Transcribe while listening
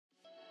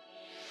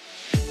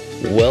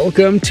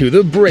Welcome to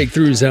the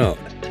Breakthrough Zone,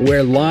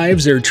 where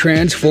lives are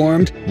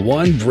transformed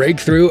one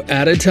breakthrough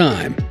at a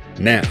time.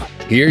 Now,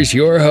 here's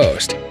your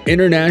host,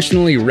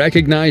 internationally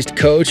recognized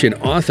coach and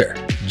author,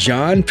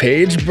 John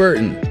Page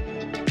Burton.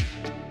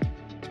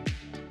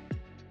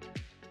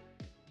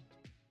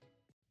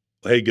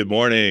 Hey, good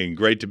morning.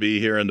 Great to be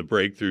here in the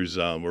Breakthrough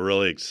Zone. We're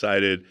really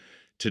excited.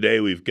 Today,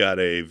 we've got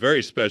a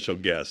very special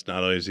guest.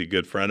 Not only is he a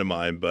good friend of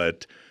mine,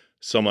 but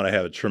someone I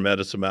have a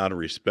tremendous amount of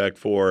respect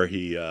for.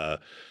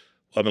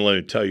 I'm going to let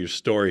him tell his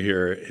story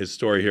here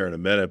in a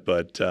minute,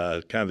 but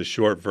kind of the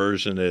short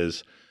version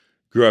is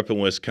grew up in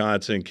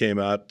Wisconsin, came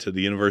out to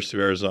the University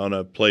of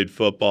Arizona, played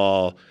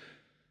football,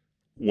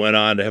 went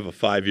on to have a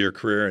 5-year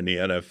career in the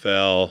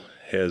NFL,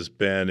 has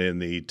been in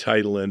the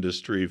title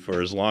industry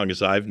for as long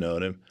as I've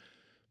known him.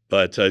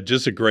 But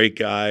just a great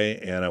guy,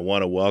 and I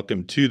want to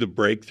welcome to the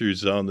Breakthrough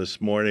Zone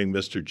this morning,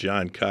 Mr.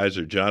 John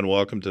Kaiser. John,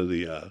 welcome to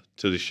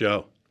the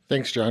show.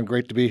 Thanks, John.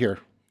 Great to be here.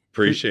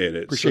 Appreciate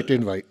it. Appreciate the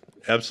invite.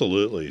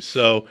 Absolutely.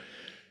 So,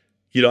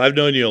 I've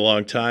known you a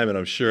long time, and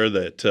I'm sure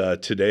that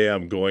today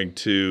I'm going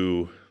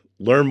to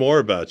learn more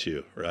about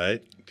you,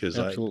 right?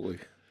 Absolutely.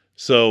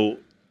 So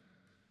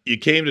you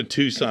came to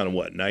Tucson in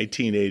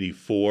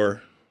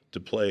 1984 to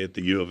play at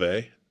the U of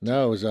A?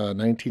 No, it was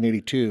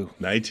 1982.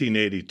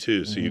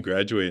 1982. So you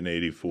graduated in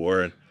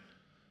 84. And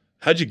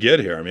how'd you get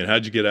here? I mean,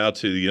 how'd you get out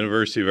to the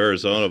University of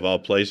Arizona, of all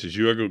places?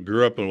 You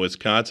grew up in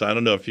Wisconsin. I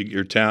don't know if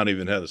your town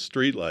even had a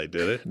street light,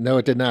 did it? No,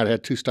 it did not. It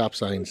had 2 stop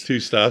signs. 2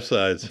 stop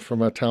signs.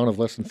 From a town of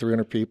less than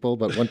 300 people,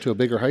 but went to a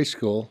bigger high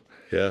school.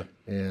 Yeah.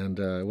 And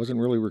I wasn't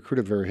really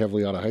recruited very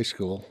heavily out of high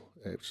school.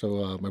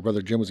 So my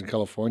brother Jim was in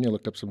California,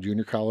 looked up some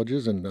junior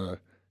colleges, and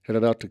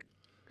headed out to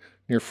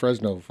near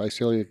Fresno,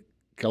 Visalia,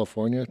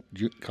 California,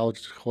 College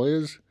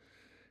Sequoias.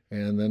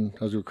 And then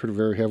I was recruited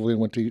very heavily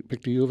and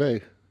picked the U of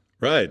A.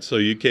 Right. So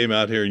you came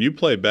out here, and you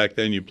played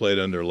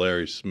under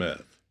Larry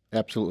Smith.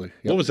 Absolutely.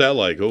 Yep. What was that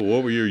like? What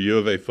were your U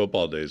of A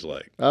football days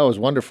like? Oh, it was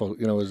wonderful.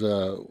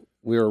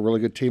 We were a really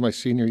good team my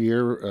senior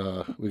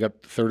year. We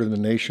got third in the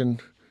nation.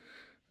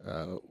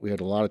 We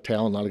had a lot of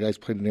talent. A lot of guys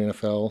played in the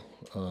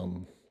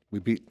NFL. We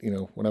beat,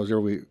 when I was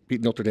there, we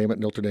beat Notre Dame at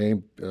Notre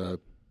Dame,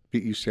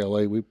 beat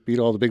UCLA. We beat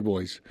all the big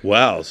boys.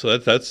 Wow. So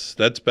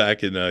that's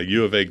back in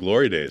U of A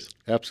glory days.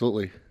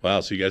 Absolutely. Wow.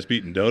 So you guys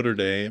beat Notre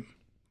Dame.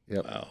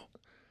 Yep. Wow.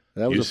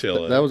 That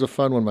was a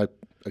fun one.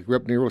 I grew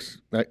up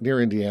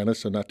near Indiana,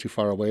 so not too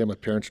far away. And my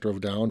parents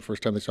drove down.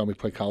 First time they saw me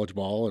play college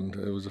ball, and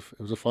it was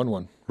a fun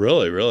one.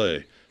 Really,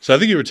 really. So I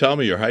think you were telling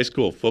me your high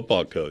school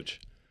football coach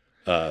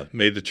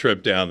made the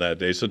trip down that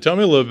day. So tell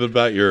me a little bit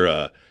about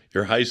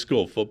your high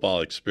school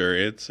football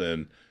experience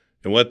and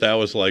what that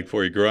was like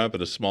for you. Growing up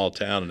in a small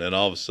town, and then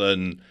all of a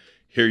sudden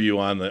here you're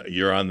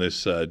on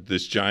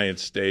this giant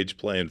stage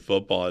playing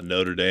football at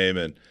Notre Dame,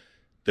 and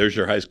there's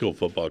your high school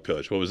football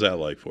coach. What was that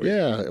like for you?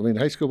 Yeah,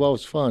 high school ball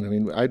was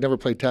fun. I'd never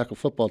played tackle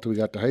football till we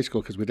got to high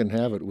school because we didn't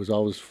have it. It was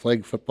always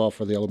flag football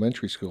for the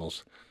elementary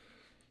schools.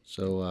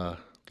 So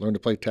learned to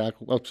play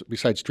tackle, well,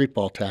 besides street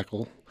ball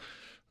tackle.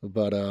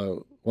 But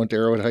went to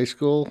Arrowhead High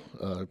School,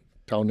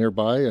 town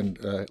nearby, and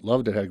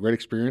loved it. Had a great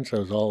experience. I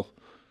was all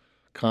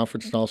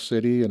conference and all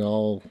city and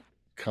all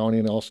county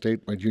and all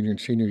state my junior and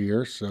senior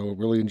year, so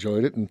really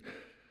enjoyed it. And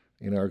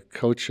our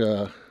coach,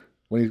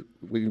 when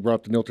we brought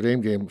up the Notre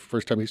Dame game,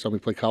 first time he saw me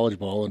play college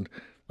ball, and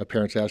my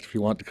parents asked if he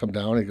wanted to come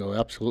down. He'd go,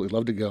 absolutely,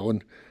 love to go.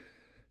 And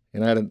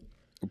I had a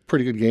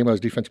pretty good game. I was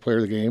defensive player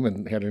of the game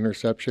and had an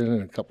interception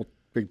and a couple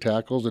big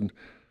tackles. And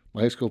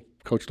my high school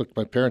coach looked at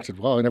my parents and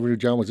said, wow, I never knew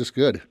John was this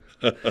good.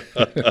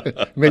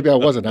 Maybe I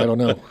wasn't. I don't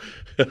know.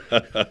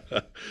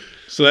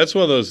 So that's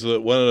one of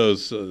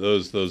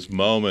those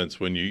moments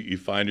when you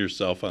find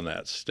yourself on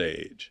that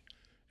stage,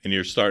 and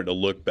you're starting to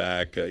look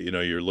back.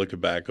 You're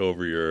looking back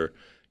over your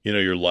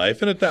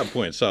life, and at that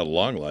point, it's not a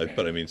long life,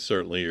 but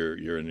certainly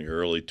you're in your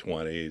early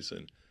 20s,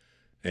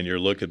 and you're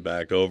looking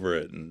back over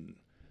it,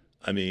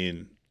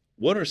 and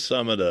what are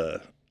some of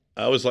the?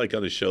 I always like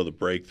on the show the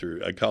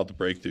breakthrough. I call it the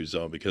Breakthrough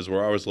Zone because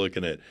we're always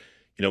looking at,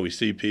 we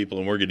see people,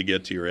 and we're going to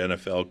get to your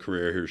NFL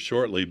career here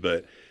shortly,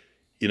 but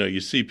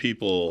you see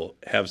people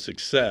have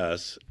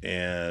success,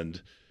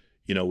 and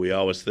we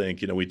always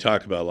think, we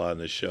talk about a lot on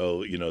the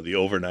show, the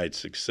overnight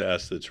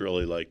success that's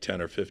really like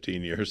 10 or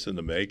 15 years in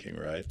the making,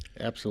 right?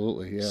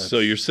 Absolutely, yeah. So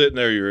you're sitting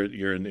there,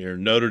 you're in your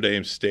Notre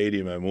Dame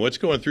stadium. What's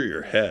going through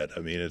your head?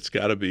 It's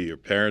got to be your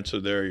parents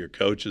are there, your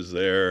coach is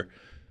there.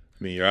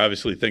 You're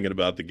obviously thinking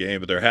about the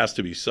game, but there has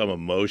to be some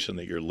emotion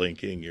that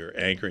you're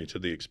anchoring to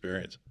the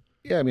experience.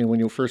 Yeah, when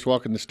you first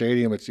walk in the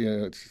stadium, it's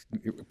you're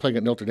playing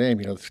at Notre Dame.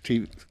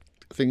 The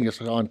thing is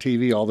on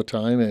TV all the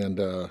time, and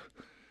I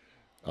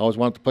always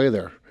wanted to play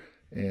there.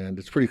 And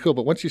it's pretty cool.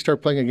 But once you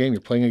start playing a game,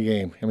 you're playing a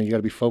game. You got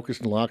to be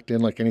focused and locked in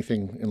like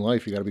anything in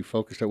life. You got to be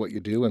focused at what you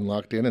do and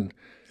locked in. And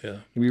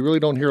you really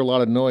don't hear a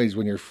lot of noise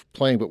when you're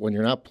playing, but when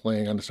you're not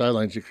playing on the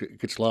sidelines, it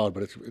gets loud.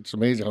 But it's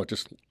amazing how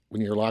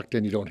when you're locked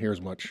in, you don't hear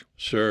as much.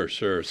 Sure.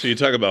 So you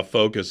talk about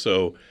focus.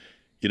 So,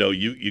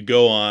 you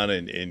go on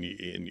and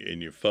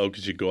you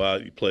focus, you go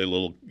out, you play a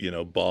little,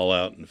 ball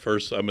out. And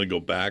first, I'm going to go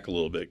back a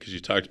little bit because you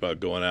talked about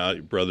going out.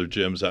 Your brother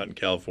Jim's out in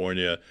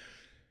California.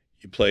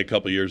 You play a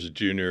couple of years of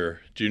junior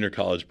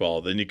college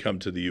ball. Then you come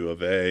to the U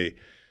of A.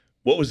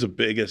 What was the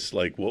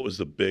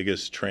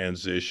biggest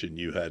transition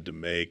you had to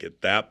make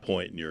at that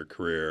point in your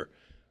career,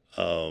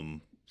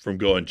 from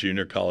going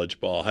junior college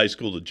ball, high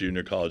school to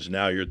junior college?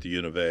 Now you're at the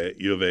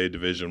U of A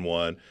Division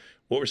I.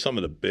 What were some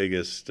of the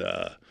biggest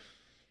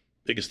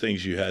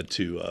things you had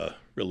to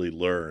really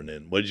learn,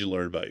 and what did you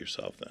learn about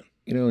yourself then?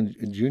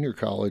 In junior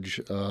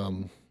college, I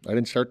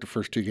didn't start the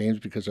first two games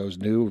because I was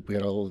new. We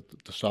had all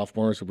the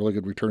sophomores, a really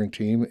good returning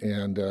team,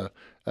 and I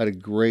had a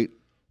great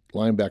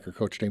linebacker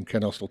coach named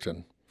Ken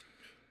Usselton.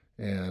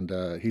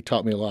 And he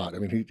taught me a lot. I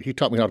mean, he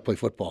taught me how to play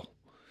football,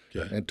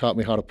 and taught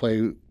me how to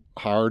play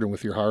hard and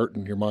with your heart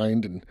and your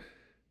mind and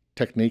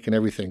technique and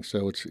everything.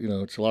 So it's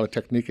a lot of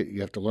technique that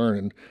you have to learn.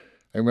 And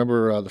I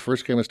remember the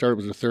first game I started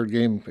was the third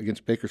game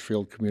against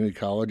Bakersfield Community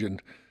College,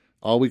 and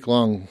all week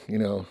long,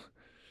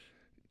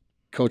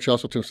 Coach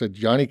Usselton said,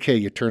 "Johnny K,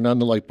 you turned on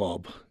the light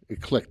bulb."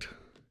 It clicked,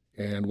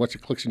 and once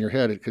it clicks in your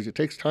head, because it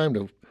takes time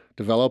to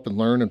develop and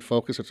learn and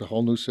focus. It's a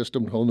whole new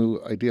system, a whole new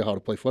idea how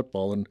to play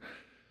football, and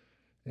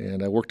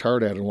I worked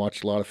hard at it and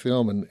watched a lot of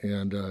film,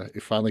 and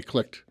it finally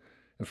clicked.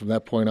 And from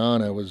that point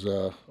on, I was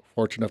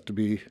fortunate enough to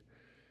be,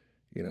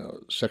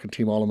 second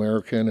team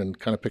All-American and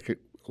kind of pick a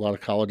lot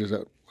of colleges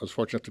that I was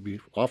fortunate enough to be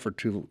offered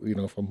to,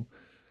 from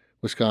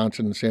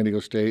Wisconsin and San Diego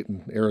State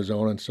and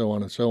Arizona and so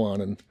on and so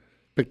on. And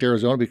picked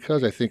Arizona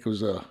because I think it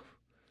was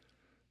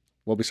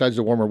besides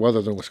the warmer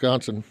weather than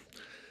Wisconsin,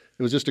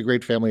 it was just a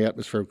great family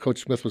atmosphere.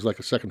 Coach Smith was like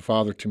a second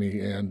father to me,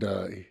 and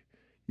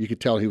you could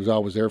tell he was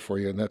always there for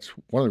you, and that's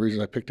one of the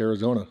reasons I picked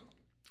Arizona.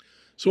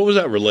 So what was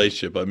that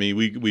relationship? I mean,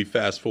 we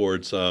fast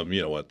forward some,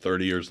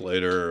 30 years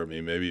later, I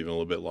mean, maybe even a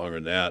little bit longer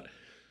than that.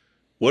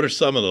 What are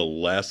some of the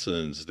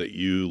lessons that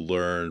you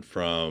learned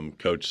from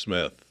Coach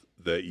Smith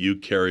that you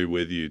carry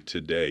with you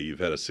today? You've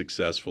had a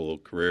successful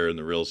career in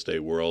the real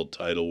estate world,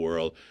 title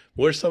world.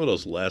 What are some of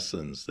those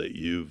lessons that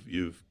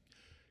you've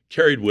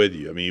carried with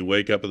you? I mean, you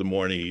wake up in the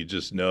morning, you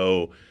just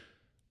know,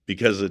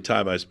 because of the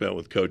time I spent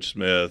with Coach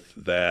Smith,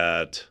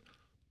 that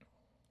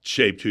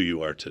shaped who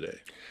you are today.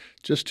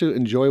 Just to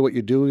enjoy what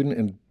you're doing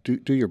and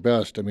do your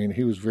best. I mean,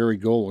 he was very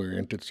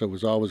goal-oriented, so it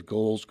was always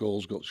goals,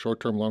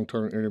 short-term,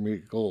 long-term,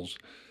 intermediate goals.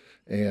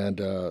 And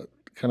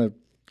kind of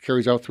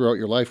carries out throughout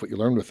your life what you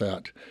learned with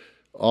that.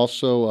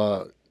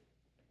 Also,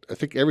 I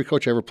think every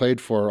coach I ever played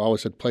for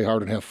always said, play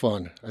hard and have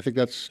fun. I think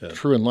that's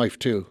true in life,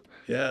 too.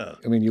 Yeah.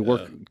 I mean,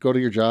 go to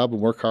your job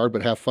and work hard,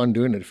 but have fun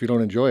doing it. If you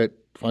don't enjoy it,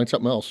 find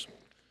something else.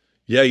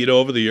 Yeah,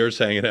 over the years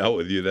hanging out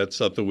with you, that's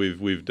something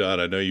we've done.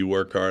 I know you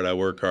work hard, I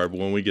work hard, but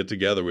when we get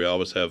together, we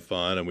always have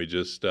fun, and we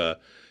just,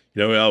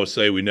 we always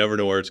say we never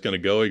know where it's going to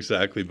go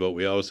exactly, but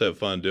we always have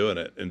fun doing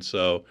it. And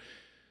so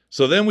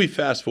then we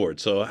fast forward.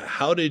 So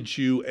how did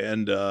you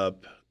end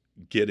up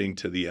getting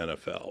to the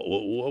NFL?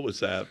 What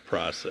was that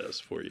process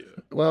for you?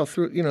 Well,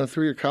 through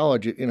your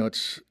college,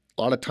 it's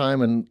a lot of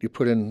time, and you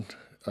put in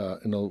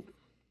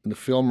the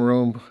film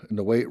room, in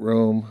the weight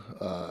room.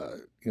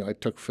 I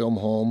took film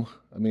home.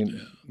 I mean,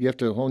 you have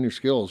to hone your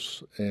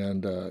skills,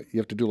 and you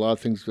have to do a lot of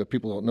things that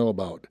people don't know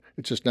about.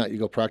 It's just not you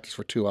go practice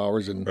for 2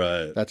 hours and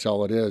that's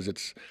all it is.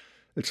 It's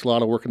a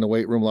lot of work in the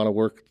weight room, a lot of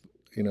work,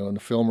 in the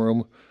film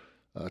room,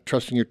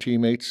 trusting your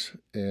teammates.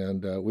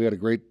 And we had a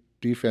great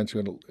defense,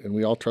 and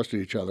we all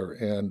trusted each other.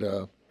 And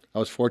I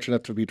was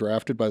fortunate to be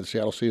drafted by the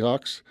Seattle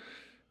Seahawks,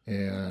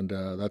 and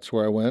that's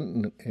where I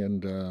went.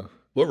 And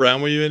what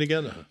round were you in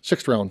again?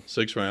 Sixth round.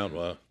 Sixth round.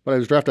 Wow. But I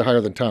was drafted higher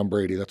than Tom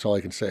Brady. That's all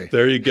I can say.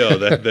 There you go.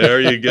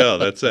 There you go.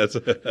 That's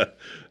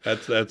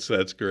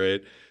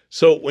great.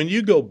 So when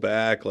you go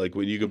back, in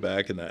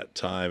that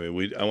time,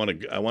 and I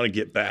want to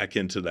get back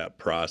into that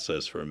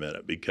process for a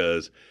minute,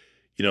 because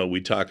we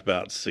talk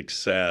about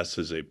success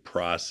as a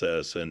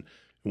process and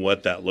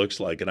what that looks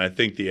like. And I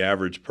think the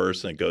average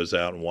person that goes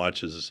out and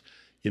watches,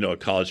 a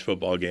college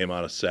football game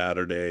on a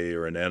Saturday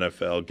or an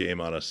NFL game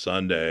on a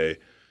Sunday,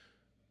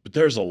 but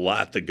there's a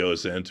lot that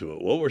goes into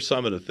it. What were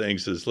some of the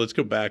things let's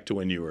go back to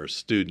when you were a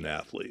student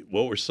athlete.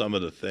 What were some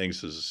of the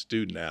things as a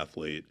student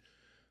athlete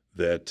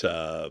that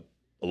a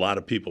lot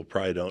of people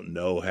probably don't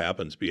know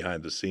happens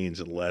behind the scenes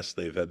unless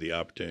they've had the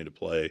opportunity to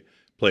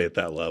play at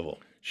that level?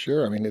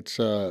 Sure. I mean, it's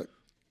a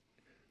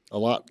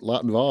lot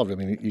involved. I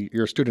mean,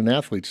 you're a student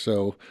athlete,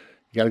 so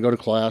you got to go to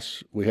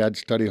class. We had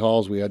study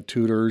halls. We had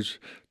tutors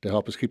to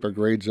help us keep our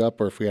grades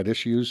up, or if we had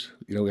issues,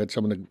 we had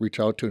someone to reach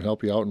out to and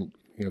help you out and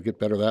get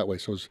better that way.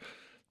 So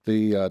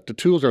the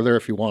tools are there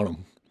if you want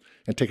them,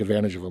 and take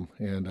advantage of them.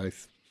 And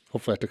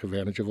hopefully I took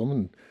advantage of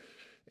them.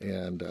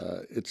 And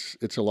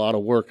it's a lot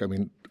of work. I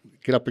mean,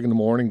 get up in the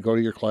morning, go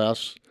to your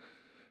class,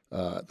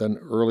 then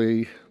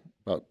early,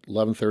 about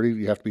 11:30,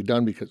 you have to be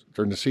done, because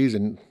during the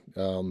season,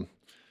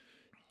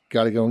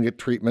 got to go and get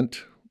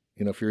treatment.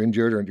 If you're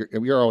injured, or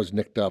you're always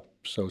nicked up,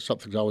 so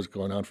something's always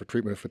going on for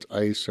treatment, if it's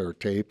ice or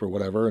tape or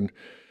whatever, and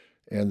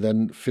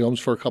then films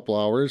for a couple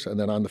hours, and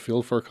then on the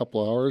field for a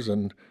couple hours.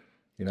 And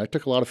I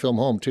took a lot of film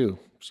home too,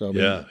 So I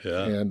mean,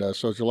 Yeah. and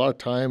so it's a lot of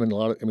time and a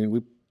lot of. I mean,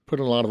 we put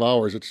in a lot of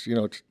hours. It's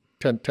it's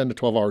 10 to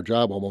 12 hour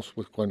job almost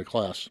with going to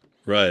class.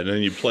 Right. And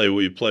then you play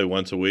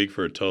once a week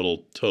for a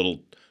total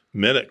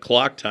minute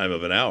clock time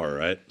of an hour,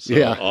 right? So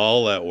Yeah.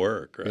 all that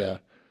work, right? Yeah,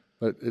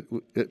 but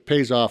it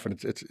pays off,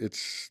 and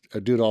it's I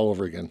do it all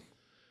over again.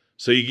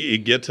 So you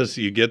get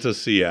to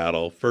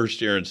Seattle, first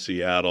year in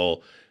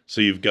Seattle.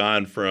 So you've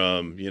gone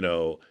from,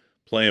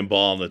 playing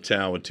ball in the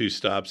town with 2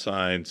 stop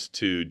signs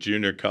to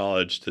junior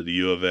college to the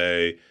U of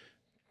A,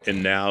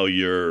 and now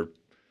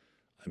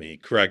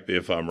correct me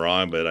if I'm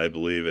wrong, but I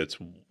believe it's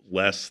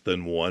less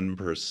than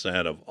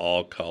 1% of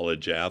all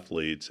college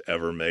athletes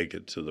ever make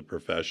it to the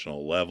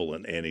professional level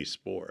in any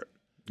sport.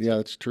 Yeah,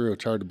 that's true.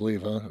 It's hard to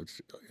believe, huh?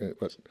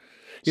 But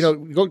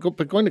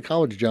but going to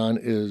college, John,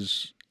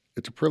 it's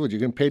a privilege. You're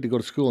getting paid to go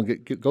to school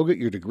and go get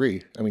your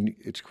degree. I mean,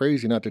 it's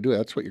crazy not to do it.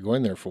 That's what you're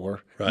going there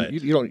for. Right.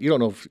 You don't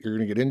know if you're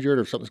going to get injured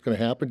or if something's going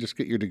to happen. Just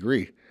get your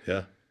degree.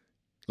 Yeah.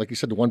 Like you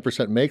said, the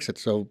 1% makes it,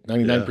 so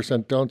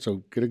 99% don't.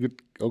 So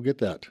go get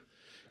that.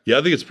 Yeah,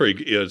 I think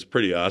it's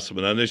pretty awesome.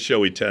 And on this show,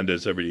 we tend to,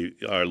 as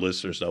our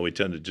listeners know, we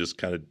tend to just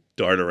kind of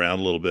dart around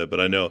a little bit. But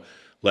I know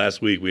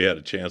last week we had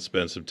a chance to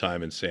spend some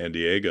time in San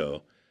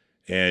Diego,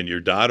 and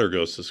your daughter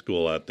goes to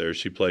school out there.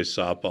 She plays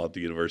softball at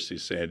the University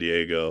of San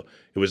Diego.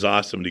 It was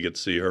awesome to get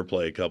to see her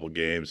play a couple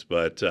games.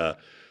 But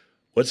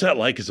what's that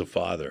like as a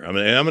father? I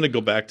mean, I'm going to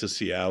go back to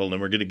Seattle, and then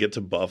we're going to get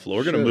to Buffalo.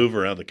 We're going to move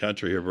around the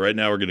country here, but right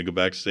now we're going to go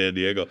back to San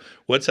Diego.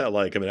 What's that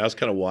like? I mean, I was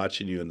kind of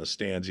watching you in the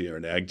stands here,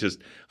 and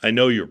I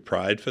know your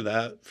pride for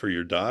that, for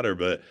your daughter,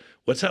 but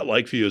what's that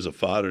like for you as a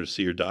father to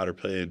see your daughter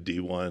playing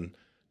D1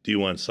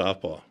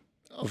 softball?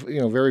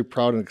 Very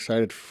proud and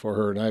excited for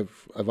her, and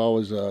I've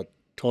always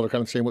told her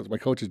kind of the same what my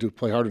coaches do: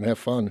 play hard and have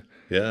fun.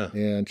 Yeah.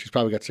 And she's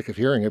probably got sick of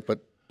hearing it,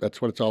 but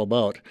that's what it's all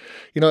about.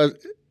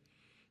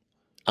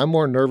 I'm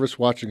more nervous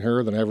watching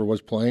her than I ever was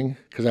playing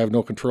because I have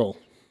no control.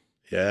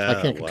 Yeah,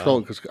 I can't control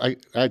it because I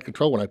had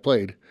control when I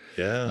played.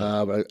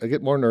 Yeah. But I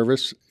get more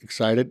nervous,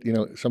 excited,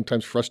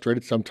 sometimes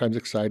frustrated, sometimes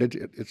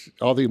excited. It's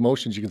all the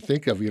emotions you can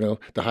think of,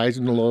 the highs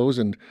and the lows,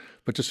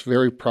 but just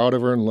very proud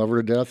of her and love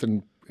her to death.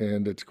 And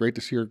it's great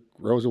to see her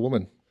grow as a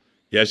woman.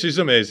 Yeah, she's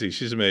amazing.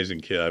 She's an amazing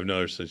kid. I've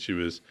known her since she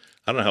was,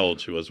 I don't know how old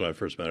she was when I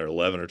first met her,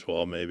 11 or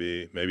 12,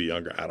 maybe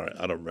younger. I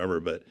don't remember,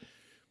 but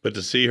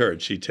to see her,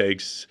 and she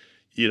takes,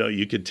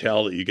 you could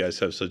tell that you guys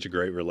have such a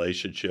great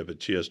relationship,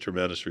 and she has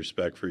tremendous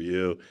respect for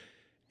you.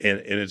 And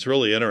it's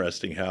really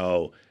interesting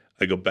how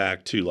I go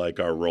back to like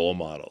our role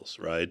models,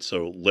 right?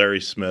 So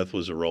Larry Smith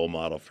was a role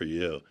model for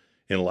you.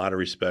 In a lot of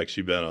respects,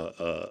 you've been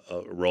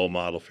a role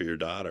model for your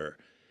daughter.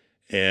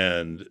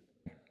 And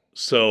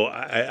so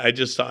I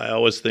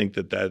always think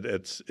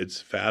that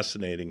it's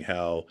fascinating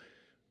how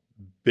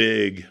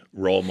big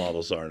role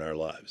models are in our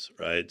lives,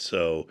 right?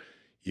 So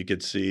you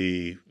could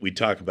see, we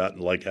talk about,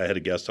 like I had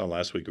a guest on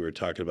last week, we were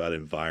talking about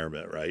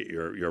environment, right?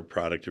 You're a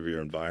product of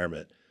your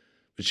environment.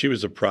 But she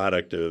was a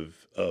product of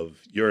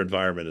your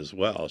environment as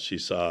well. She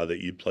saw that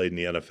you played in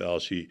the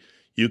NFL.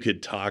 You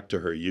could talk to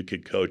her, you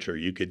could coach her,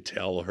 you could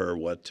tell her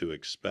what to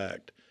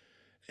expect.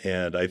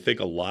 And I think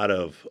a lot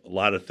of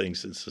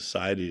things in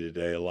society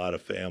today, a lot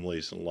of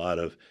families and a lot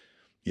of,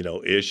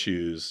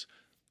 issues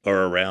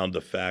are around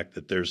the fact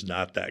that there's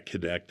not that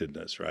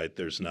connectedness, right?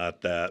 There's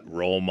not that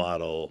role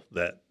model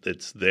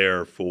that's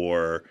there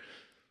for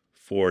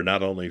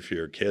not only for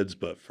your kids,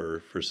 but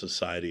for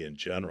society in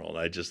general. And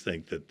I just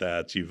think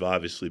that you've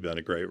obviously been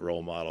a great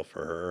role model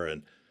for her,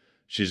 and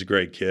she's a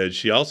great kid.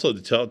 She also,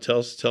 tell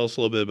us a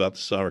little bit about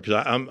the summer,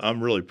 because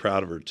I'm really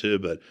proud of her too,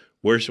 but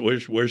where's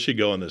she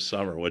going this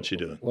summer? What's she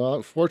doing?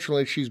 Well,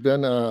 fortunately, she's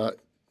been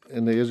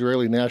in the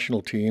Israeli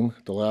national team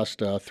the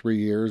last 3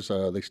 years.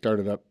 They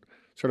started out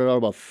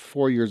about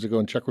 4 years ago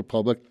in Czech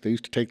Republic. They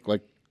used to take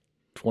like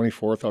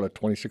 24th out of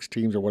 26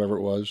 teams or whatever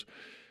it was.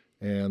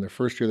 And their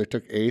first year they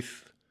took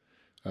 8th.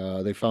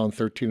 They found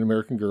 13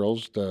 American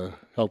girls to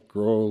help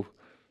grow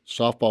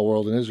softball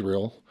world in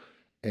Israel.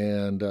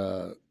 And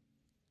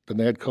then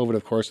they had COVID,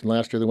 of course. And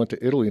last year they went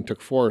to Italy and took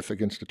 4th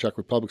against the Czech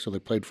Republic, so they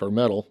played for a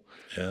medal.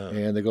 Yeah.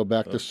 And they go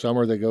back this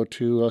summer. They go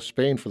to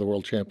Spain for the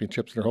World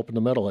Championships, and they're hoping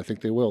to medal. I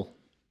think they will.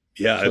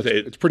 Yeah, so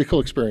it's a pretty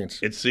cool experience.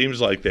 It seems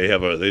like they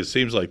have a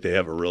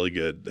really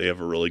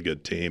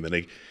good team,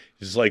 and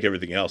it's like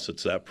everything else.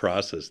 It's that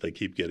process. They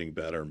keep getting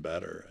better and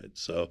better. Right?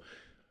 So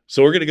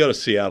we're going to go to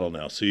Seattle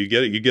now. So you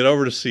get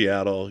over to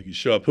Seattle. You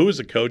show up. Who was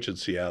the coach in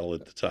Seattle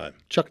at the time?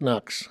 Chuck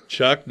Knox.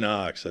 Chuck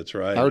Knox. That's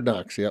right. Howard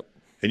Knox. Yep.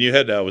 And you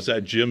had was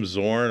that Jim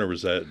Zorn or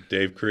was that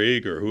Dave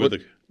Krieg or who were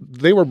the?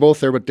 They were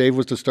both there, but Dave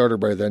was the starter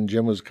by then.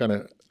 Jim was kind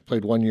of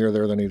played 1 year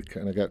there, then he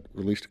kind of got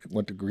released,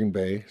 went to Green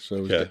Bay.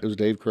 So it was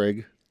Dave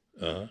Krieg.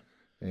 Uh-huh.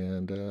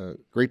 And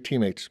great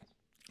teammates.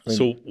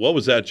 So what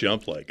was that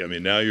jump like? I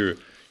mean, now you're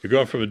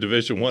going from a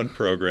Division I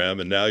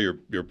program, and now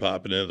you're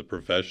popping into the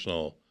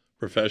professional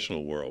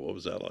world. What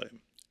was that like?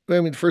 I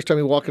mean, the first time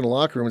you walk in the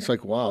locker room, it's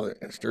like, wow,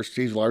 there's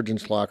Steve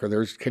Largent's locker,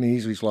 there's Kenny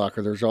Easley's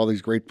locker, there's all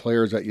these great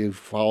players that you've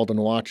followed and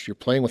watched. You're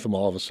playing with them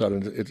all of a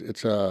sudden.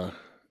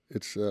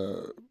 It's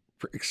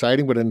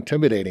exciting but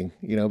intimidating,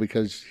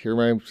 because here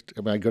I am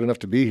I good enough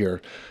to be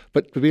here?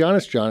 But to be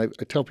honest, John,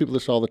 I tell people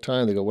this all the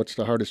time. They go, what's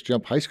the hardest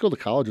jump? High school to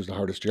college was the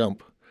hardest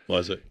jump.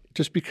 Was it?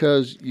 Just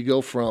because you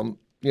go from,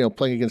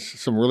 playing against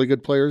some really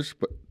good players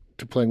but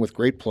to playing with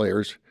great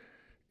players.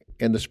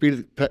 And the speed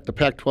of the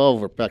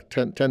Pac-12 or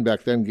Pac-10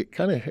 back then,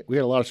 we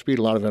had a lot of speed,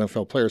 a lot of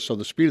NFL players. So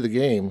the speed of the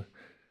game,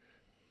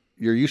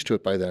 you're used to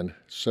it by then.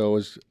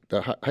 So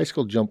the high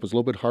school jump was a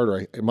little bit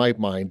harder in my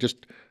mind,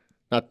 just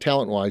not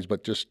talent-wise,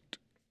 but just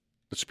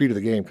the speed of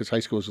the game, because high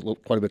school is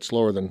quite a bit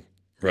slower than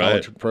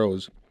college and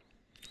pros.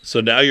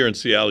 So now you're in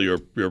Seattle.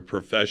 You're a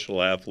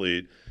professional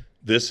athlete.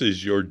 This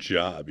is your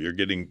job. You're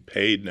getting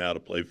paid now to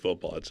play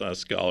football. It's not a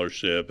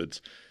scholarship.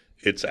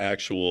 It's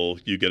actual.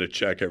 You get a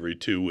check every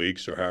 2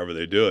 weeks or however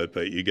they do it,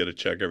 but you get a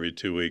check every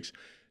 2 weeks.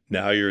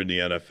 Now you're in the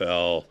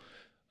NFL.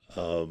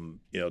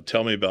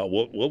 Tell me about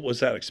what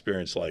was that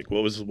experience like?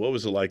 What was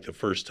it like the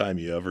first time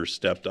you ever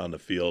stepped on the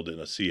field in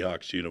a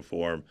Seahawks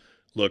uniform,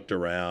 looked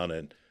around,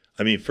 and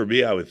I mean, for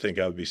me, I would think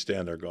I would be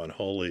standing there going,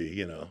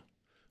 "Holy,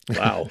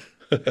 wow."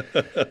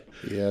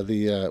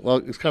 Yeah, well,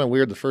 it's kind of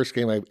weird. The first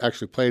game I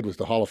actually played was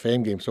the Hall of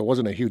Fame game, so it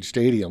wasn't a huge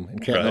stadium in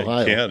Canton,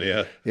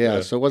 Ohio.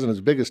 Yeah, so it wasn't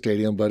as big a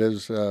stadium, but it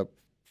was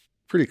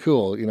pretty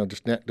cool.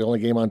 Just the only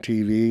game on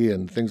TV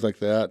and things like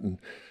that,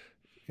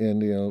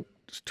 and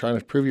just trying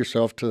to prove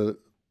yourself to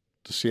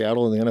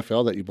Seattle and the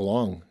NFL that you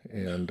belong.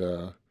 And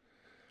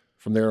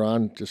from there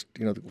on, just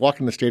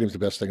walking the stadium is the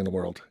best thing in the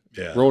world.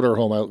 Yeah. Road or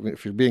home,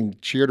 if you're being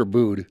cheered or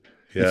booed,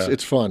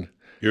 it's fun.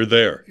 You're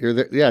there.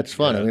 Yeah, it's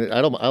fun. Yeah.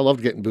 I mean, I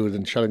loved getting booed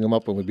and shutting them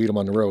up when we beat them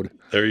on the road.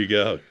 There you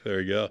go.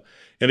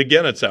 And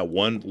again, it's that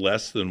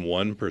less than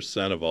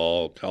 1% of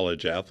all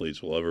college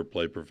athletes will ever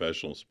play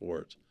professional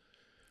sports.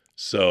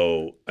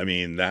 So, I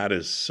mean, that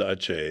is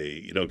such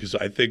because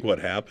I think what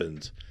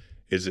happens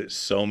is that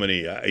so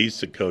many. I used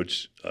to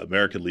coach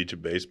American Legion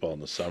baseball in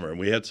the summer, and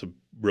we had some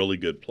really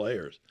good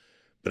players.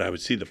 But I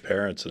would see the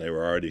parents, and they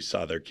already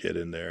saw their kid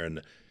in there,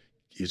 and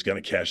he's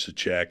going to cash the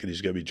check, and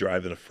he's going to be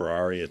driving a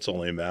Ferrari. It's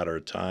only a matter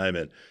of time.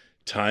 And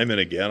time and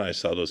again, I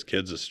saw those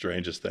kids, the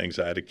strangest things.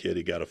 I had a kid,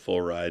 he got a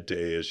full ride to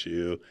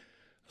ASU.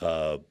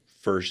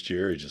 First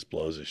year, he just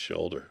blows his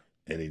shoulder,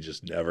 and he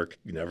just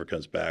never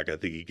comes back. I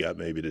think he got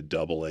maybe to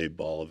AA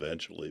ball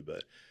eventually,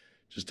 but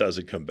just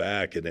doesn't come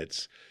back. And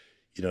it's,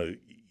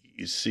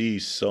 you see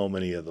so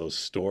many of those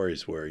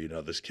stories where,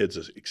 this kid's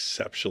an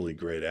exceptionally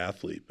great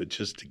athlete, but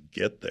just to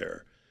get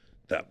there,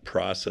 that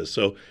process.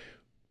 So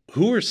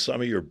who are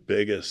some of your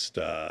biggest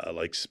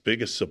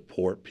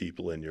support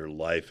people in your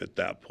life at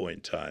that point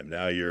in time?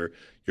 Now you're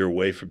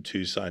away from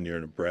Tucson, you're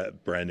in a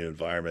brand new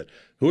environment.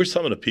 Who are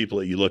some of the people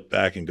that you look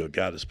back and go,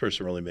 God, this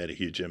person really made a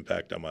huge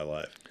impact on my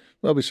life?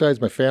 Well, besides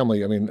my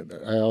family, I mean,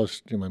 I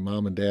always, my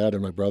mom and dad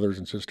and my brothers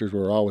and sisters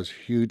were always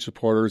huge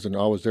supporters and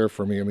always there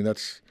for me. I mean,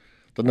 that's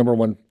the number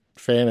one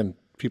fan and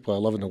people I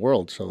love in the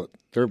world, so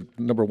they're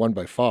number one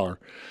by far.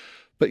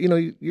 But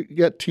you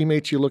got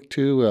teammates you look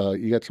to,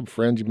 you got some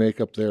friends you make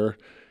up there.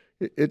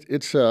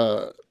 It's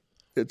a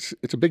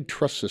big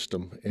trust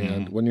system,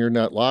 and when you're in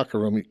that locker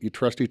room, you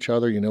trust each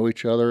other, you know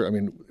each other. I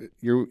mean,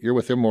 you're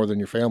with them more than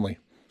your family.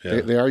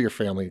 Yeah. They are your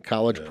family.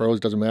 College, pros,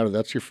 doesn't matter.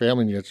 That's your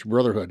family, and it's your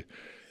brotherhood.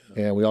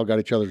 And we all got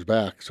each other's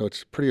back. So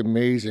it's pretty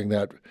amazing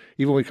that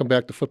even when we come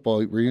back to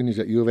football reunions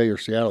at U of A or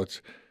Seattle,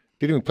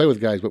 didn't even play with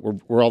guys, but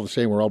we're all the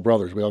same. We're all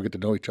brothers. We all get to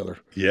know each other.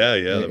 Yeah.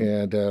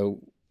 And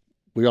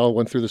we all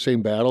went through the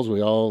same battles.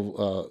 We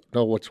all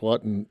know what's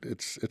what, and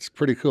it's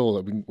pretty cool.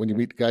 I mean, when you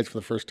meet guys for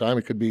the first time,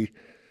 it could be,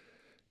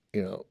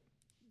 a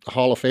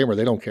Hall of Famer.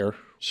 They don't care.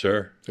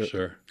 Sure. They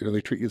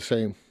treat you the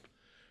same.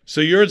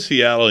 So you're in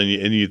Seattle, and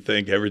you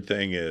think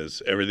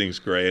everything's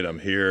great. I'm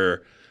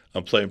here.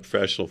 I'm playing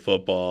professional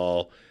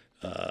football.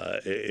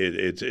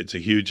 It's a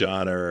huge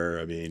honor.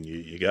 I mean,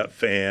 you got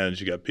fans,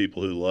 you got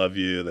people who love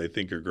you. They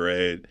think you're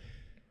great.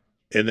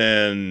 And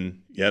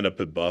then you end up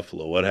in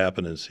Buffalo. What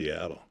happened in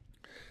Seattle?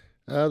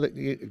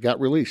 It got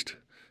released.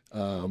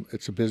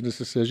 It's a business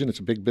decision. It's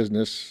a big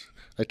business.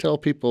 I tell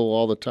people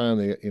all the time,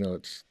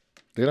 it's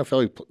the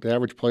NFL. The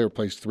average player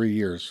plays 3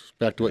 years.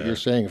 Back to what you're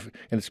saying,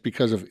 and it's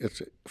because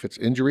if it's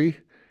injury,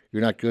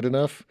 you're not good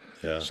enough.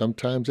 Yeah.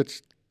 Sometimes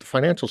it's the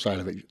financial side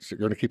of it. You're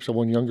going to keep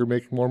someone younger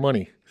making more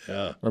money.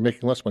 Yeah. Or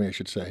making less money, I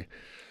should say.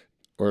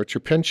 Or it's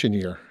your pension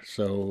year.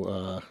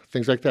 So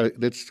things like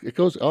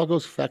that. All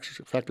goes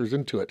factors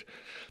into it.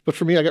 But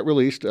for me, I got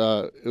released. It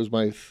was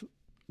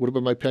would have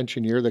been my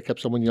pension year. They kept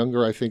someone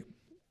younger, I think,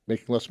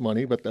 making less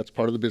money, but that's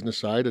part of the business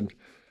side. And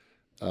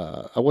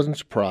I wasn't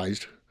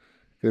surprised.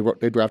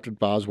 They drafted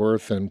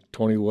Bosworth and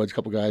Tony Woods, a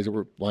couple guys that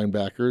were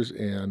linebackers,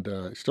 and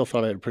I still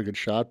thought I had a pretty good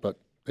shot, but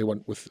they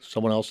went with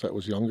someone else that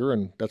was younger,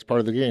 and that's part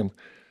of the game.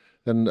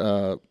 Then,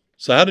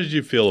 so how did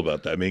you feel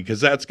about that? I mean,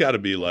 because that's got to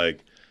be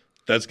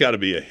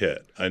a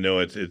hit. I know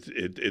it's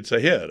a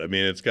hit. I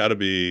mean, it's got to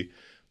be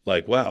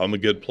like, wow, I'm a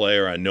good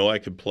player. I know I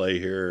can play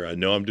here. I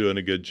know I'm doing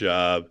a good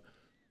job,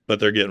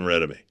 but they're getting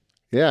rid of me.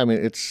 Yeah, I mean,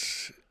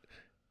 it's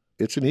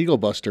an ego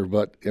buster,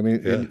 but I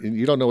mean, and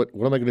you don't know what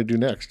am I going to do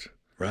next?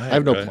 Right.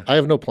 I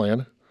have no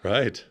plan.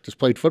 Right. Just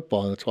played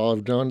football, and that's all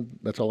I've done.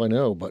 That's all I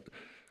know. But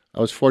I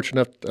was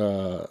fortunate.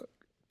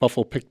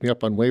 Buffalo picked me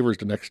up on waivers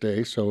the next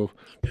day, so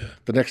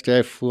the next day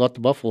I flew out to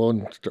Buffalo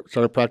and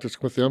started practicing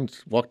with them.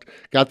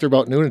 Got there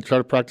about noon and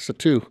started practice at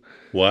 2.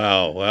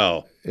 Wow,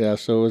 wow. Yeah,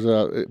 so it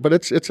was but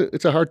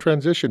it's a hard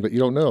transition. But you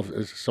don't know,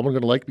 is someone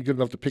going to like me good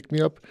enough to pick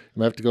me up?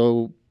 Am I have to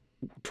go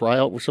try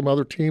out with some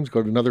other teams,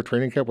 go to another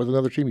training camp with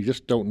another team? You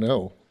just don't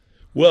know.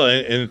 Well,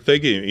 and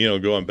thinking,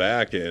 going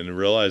back and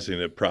realizing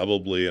that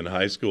probably in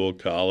high school,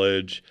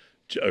 college,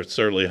 or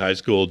certainly high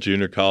school,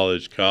 junior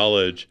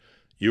college,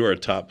 you were a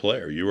top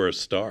player. You were a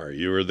star.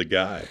 You were the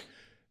guy.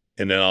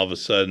 And then all of a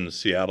sudden,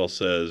 Seattle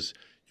says,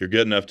 you're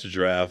good enough to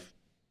draft,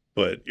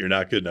 but you're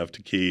not good enough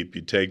to keep.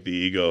 You take the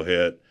ego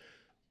hit.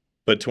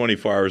 But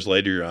 24 hours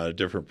later, you're on a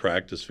different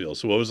practice field.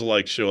 So what was it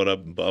like showing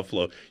up in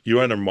Buffalo? You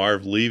were under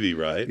Marv Levy,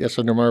 right? Yes,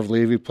 under Marv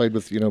Levy, played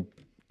with,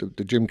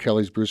 the Jim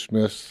Kellys, Bruce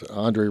Smith,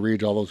 Andre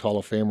Reed, all those Hall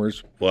of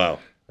Famers. Wow.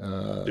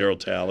 Daryl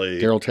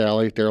Talley.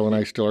 Daryl and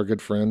I still are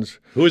good friends.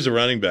 Who was the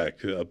running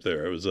back up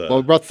there? It was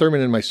we brought Thurman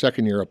in my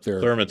second year up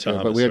there. Thurman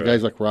Thomas. But we had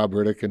guys like Rob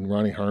Riddick and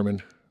Ronnie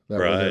Harmon that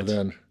were there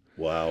then.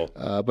 Wow.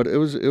 But it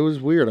was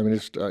weird. I mean,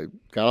 I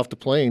got off the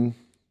plane,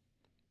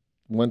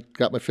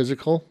 got my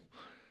physical,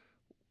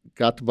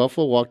 got to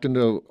Buffalo, walked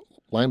into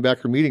a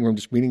linebacker meeting room,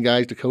 just meeting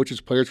guys, the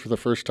coaches, players for the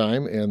first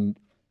time, and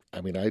I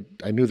mean,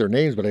 I knew their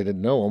names, but I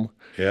didn't know them.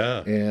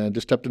 Yeah. And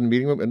just stepped in the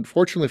meeting room. And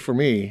fortunately for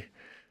me,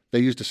 they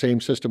used the same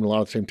system and a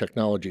lot of the same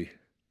technology.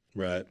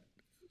 Right.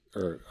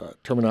 Or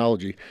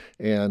terminology.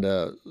 And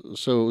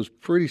so it was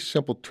pretty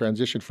simple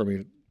transition for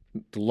me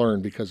to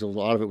learn because a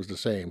lot of it was the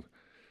same.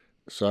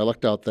 So I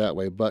lucked out that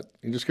way. But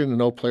you're just getting to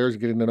know players,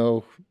 getting to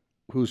know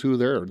who's who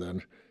there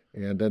then.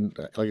 And then,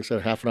 like I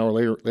said, half an hour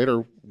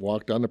later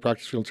walked on the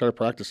practice field and started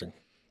practicing.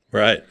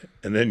 Right,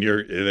 and then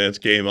it's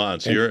game on.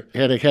 So you're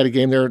had a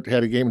game there.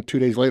 Had a game 2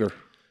 days later.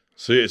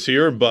 So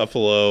you're in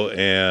Buffalo,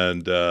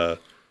 and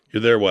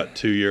you're there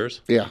 2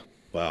 years? Yeah.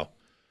 Wow.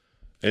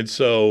 And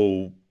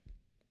so,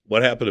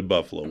 what happened in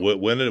Buffalo?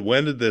 When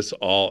did this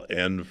all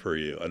end for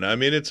you? And I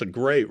mean, it's a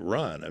great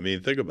run. I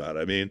mean, think about it.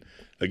 I mean,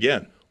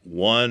 again,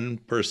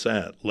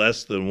 1%,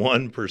 less than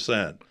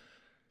 1%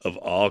 of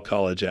all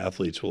college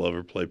athletes will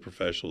ever play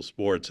professional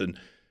sports, and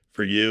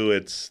for you,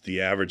 it's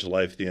the average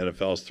life in the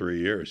NFL is 3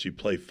 years. You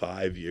play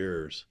 5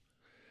 years.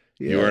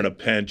 Yeah. You earn a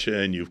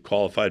pension. You've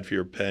qualified for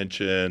your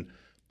pension.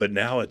 But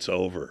now it's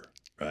over,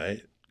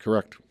 right?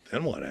 Correct.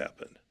 Then what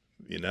happened?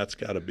 I mean, that's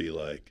got to be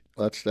like.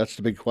 That's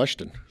the big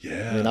question.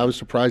 Yeah. I mean, I was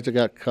surprised I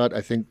got cut.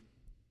 I think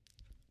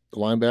the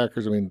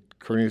linebackers,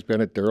 Cornelius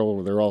Bennett,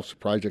 Daryl, they're all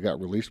surprised I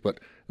got released. But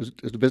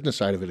it was the business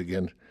side of it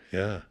again.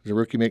 Yeah. As a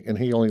rookie, and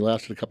he only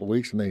lasted a couple of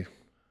weeks, and they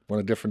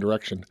went a different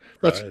direction.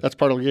 That's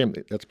part of the game.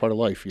 That's part of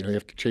life. You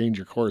have to change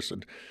your course.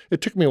 And it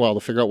took me a while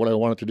to figure out what I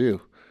wanted to do.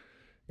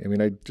 I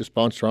mean, I just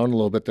bounced around a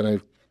little bit. Then I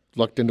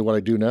lucked into what I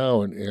do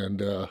now,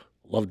 and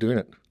love doing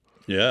it.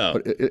 Yeah.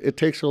 But it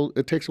takes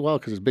a while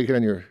because it's a big hit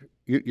on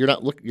you're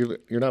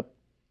not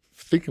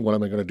thinking what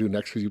am I going to do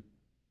next because you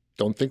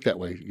don't think that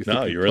way.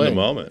 You're in the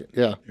moment.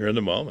 Yeah. You're in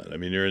the moment. I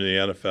mean, you're in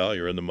the NFL.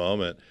 You're in the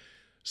moment.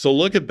 So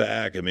looking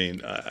back, I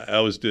mean, I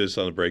always do this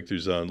on the Breakthrough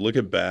Zone.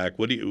 Looking back,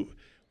 what do you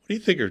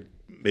think are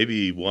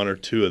maybe one or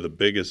two of the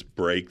biggest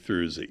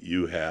breakthroughs that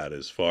you had,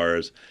 as far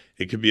as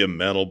it could be a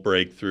mental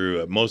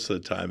breakthrough? Most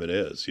of the time it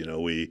is.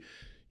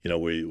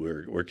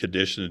 We're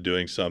conditioned to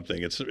doing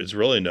something. It's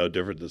really no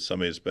different than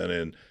somebody that's been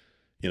in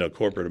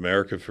corporate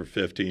America for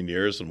 15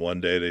 years, and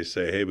one day they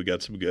say, hey, we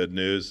got some good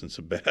news and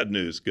some bad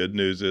news. Good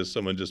news is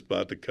someone just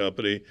bought the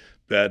company.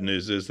 Bad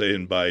news is they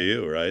didn't buy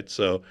you, right?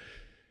 So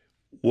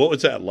what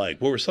was that like?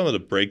 What were some of the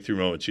breakthrough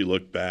moments you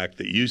look back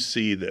that you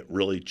see that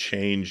really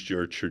changed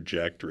your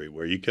trajectory,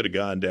 where you could have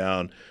gone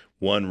down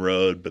one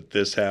road, but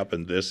this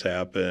happened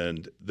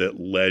that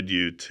led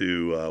you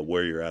to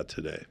where you're at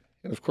today?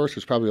 And of course,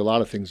 there's probably a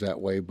lot of things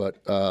that way,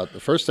 but the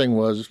first thing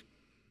was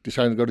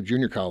deciding to go to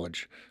junior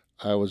college.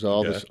 I was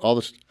all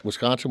this.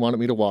 Wisconsin wanted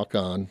me to walk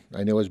on.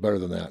 I knew I was better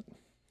than that.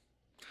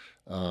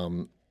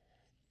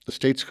 The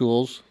state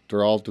schools,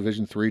 they're all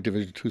Division III,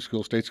 Division II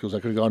schools, state schools.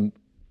 I could have gone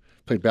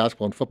played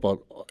basketball and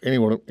football, any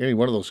one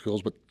of those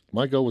schools, but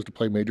my goal was to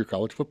play major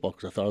college football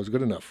because I thought I was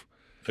good enough.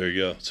 There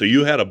you go. So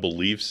you had a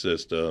belief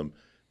system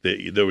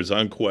that was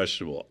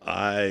unquestionable.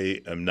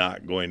 I am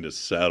not going to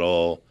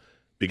settle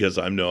because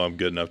I know I'm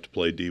good enough to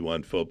play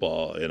D1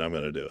 football, and I'm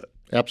going to do it.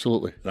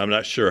 Absolutely. And I'm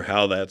not sure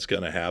how that's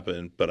going to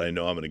happen, but I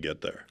know I'm going to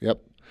get there.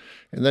 Yep.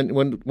 And then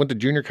when went to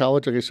junior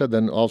college, like I said,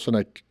 then all of a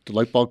sudden the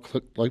light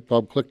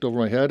bulb clicked over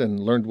my head and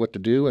learned what to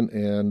do.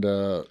 And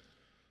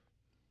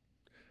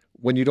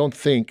when you don't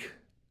think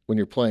when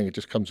you're playing, it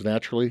just comes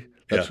naturally.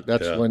 That's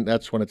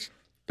when it's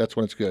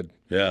good.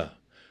 Yeah.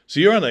 So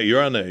you're playing in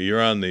the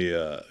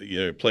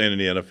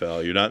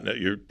NFL.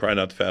 You're probably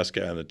not the fast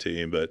guy on the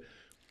team, but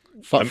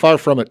far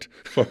from it.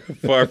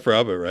 Far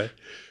from it, right?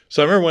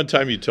 So I remember one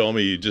time you told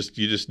me you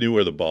just knew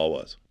where the ball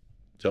was.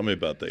 Tell me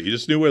about that. You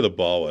just knew where the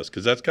ball was,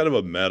 because that's kind of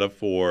a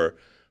metaphor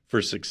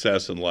for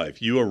success in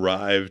life. You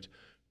arrived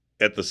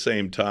at the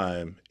same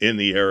time in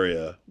the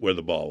area where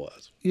the ball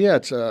was. Yeah,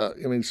 it's. I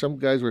mean, some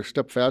guys were a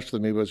step faster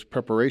than me. It was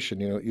preparation.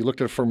 You know, you looked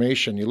at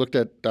formation, you looked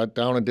at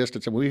down and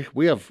distance, and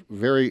we have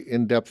very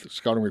in-depth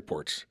scouting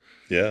reports,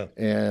 Yeah.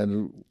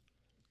 and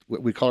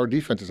we call our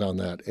defenses on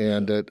that.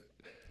 And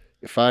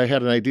if I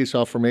had an idea,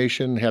 saw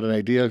formation, had an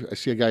idea, I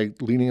see a guy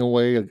leaning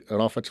away, an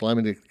offensive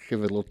lineman to give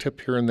a little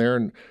tip here and there,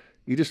 and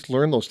you just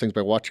learn those things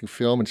by watching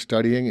film and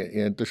studying.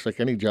 And just like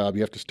any job,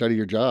 you have to study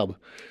your job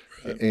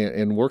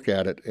and work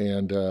at it,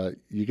 and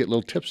you get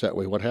little tips that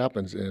way. What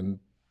happens, and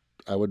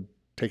I would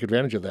take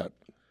advantage of that.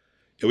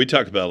 Yeah, we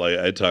talk about, like,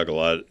 I talk a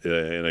lot,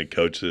 and I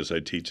coach this, I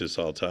teach this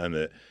all the time,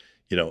 that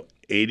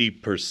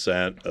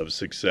 80% of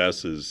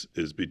success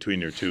is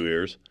between your two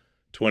ears,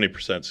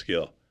 20%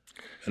 skill.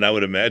 And I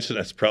would imagine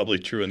that's probably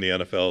true in the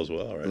NFL as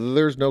well, right?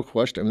 There's no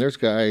question. I mean, there's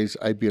guys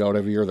I beat out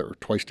every year that were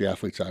twice the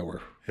athletes I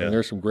were. Yeah. And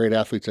there's some great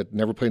athletes that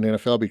never played in the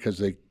NFL because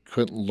they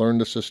couldn't learn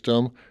the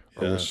system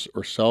or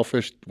were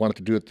selfish, wanted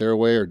to do it their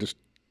way, or just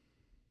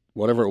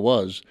whatever it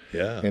was.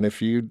 Yeah. And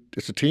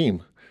it's a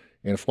team.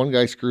 And if one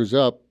guy screws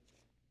up,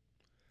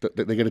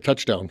 they get a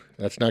touchdown.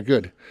 That's not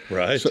good.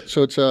 Right.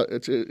 So it's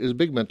a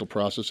big mental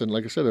process. And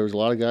like I said, there was a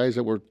lot of guys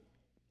that were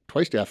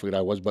twice the athlete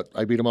I was, but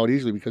I beat them out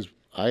easily because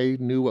I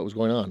knew what was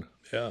going on.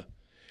 Yeah.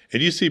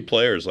 And you see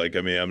players like,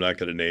 I mean, I'm not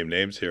going to name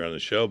names here on the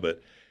show,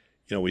 but,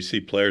 we see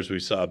players, we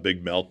saw a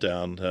big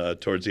meltdown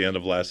towards the end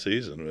of last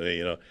season.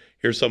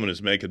 Here's someone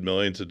who's making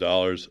millions of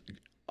dollars,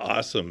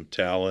 awesome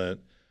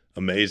talent,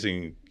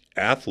 amazing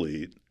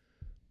athlete,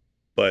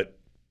 but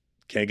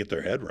can't get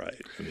their head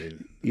right. I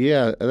mean,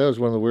 yeah, that was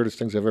one of the weirdest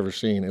things I've ever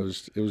seen. It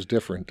was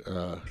different.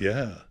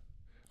 Yeah.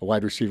 A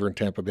wide receiver in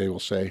Tampa Bay will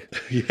say.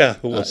 Yeah,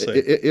 we'll say.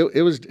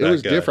 It was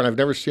guy. different. I've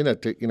never seen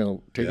that. Taking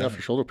off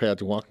your shoulder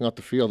pads and walking off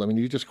the field. I mean,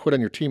 you just quit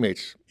on your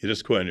teammates. You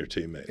just quit on your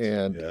teammates.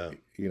 And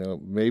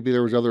maybe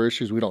there was other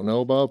issues we don't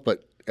know about,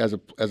 but as a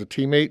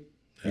teammate,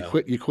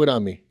 you quit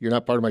on me. You're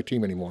not part of my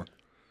team anymore.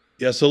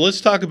 Yeah, so let's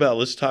talk about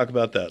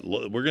that.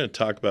 We're going to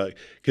talk about,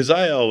 because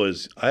I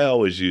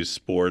always use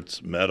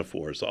sports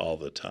metaphors all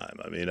the time.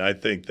 I mean, I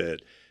think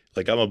that,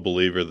 like, I'm a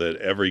believer that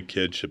every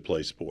kid should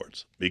play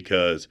sports,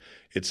 because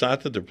it's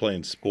not that they're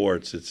playing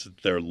sports, it's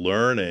that they're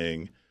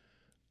learning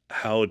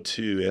how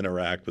to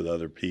interact with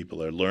other people.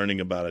 They're learning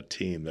about a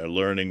team. They're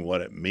learning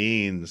what it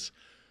means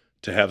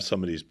to have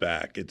somebody's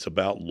back. It's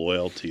about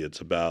loyalty.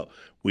 It's about,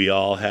 we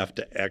all have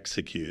to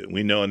execute.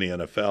 We know in the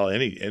NFL,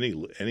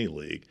 any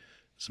league,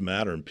 it's a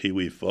matter in Pee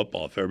Wee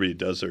football. If everybody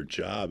does their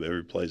job,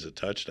 everybody plays a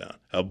touchdown.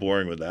 How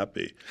boring would that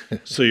be?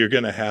 So you're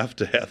going to have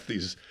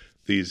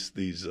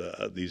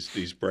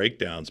these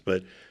breakdowns.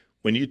 But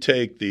when you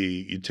take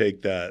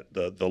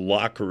the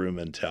locker room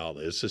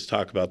mentality, let's just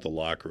talk about the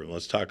locker room.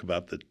 Let's talk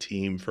about the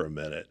team for a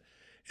minute.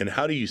 And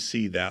how do you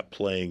see that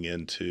playing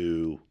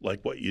into,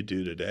 like, what you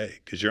do today?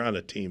 Because you're on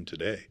a team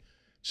today.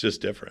 It's just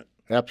different.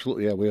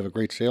 Absolutely, yeah. We have a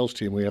great sales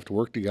team. We have to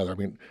work together. I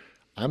mean,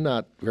 I'm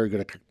not very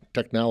good at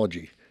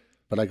technology,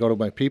 but I go to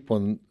my people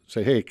and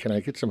say, hey, can I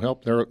get some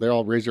help? They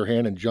all raise their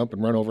hand and jump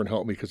and run over and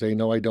help me because they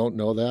know I don't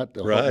know that.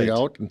 They'll help me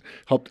out, and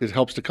it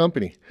helps the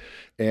company.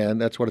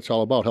 And that's what it's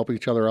all about, helping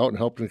each other out and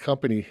helping the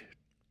company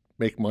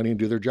make money and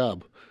do their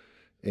job.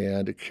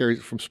 And it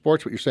carries from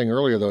sports, what you're saying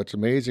earlier, though, it's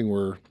amazing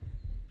where,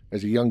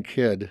 as a young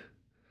kid,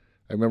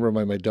 I remember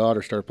my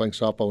daughter started playing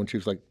softball when she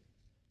was like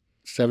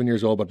 7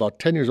 years old, but about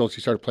 10 years old, she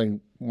started playing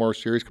more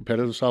serious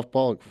competitive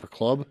softball for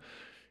club.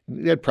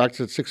 They had practice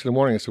at 6 in the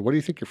morning. I said, what do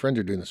you think your friends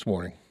are doing this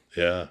morning?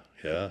 Yeah.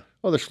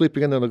 Oh, they're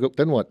sleeping in.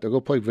 Then what? They'll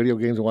go play video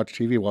games and watch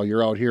TV while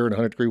you're out here in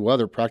 100-degree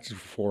weather practicing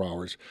for 4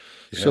 hours.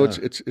 Yeah. So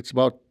it's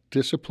about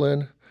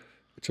discipline.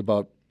 It's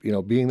about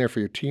being there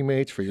for your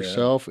teammates, for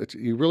yourself. Yeah.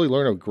 You really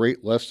learn a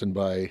great lesson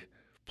by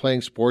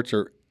playing sports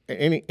or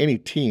any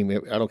team.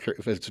 I don't care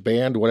if it's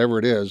band, whatever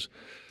it is.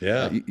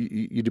 Yeah,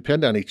 you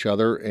depend on each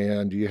other,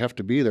 and you have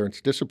to be there.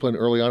 It's discipline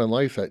early on in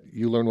life that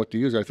you learn what to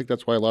use. I think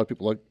that's why a lot of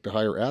people like to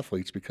hire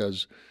athletes,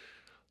 because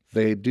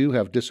they do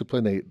have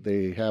discipline.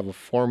 They have a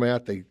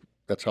format.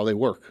 That's how they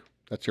work.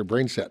 That's their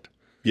brain set.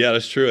 Yeah,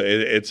 that's true.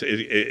 It's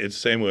the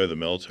same way with the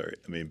military.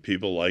 I mean,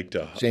 people like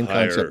to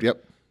hire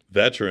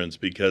veterans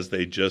because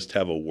they just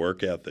have a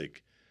work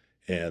ethic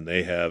and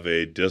they have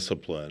a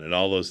discipline and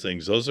all those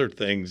things. Those are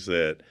things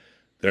that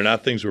they're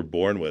not things we're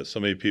born with. So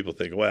many people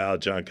think, well,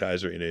 John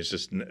Kaiser, he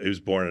was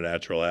born a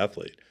natural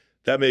athlete.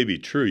 That may be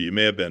true. You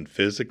may have been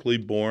physically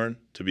born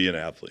to be an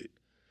athlete.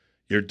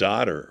 Your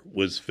daughter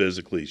was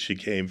she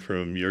came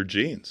from your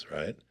genes,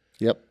 right?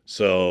 Yep.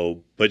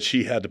 So, but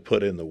she had to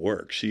put in the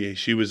work.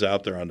 She was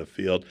out there on the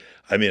field.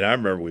 I mean, I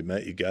remember we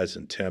met you guys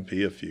in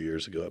Tempe a few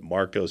years ago at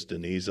Marcos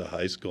Deniza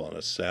High School on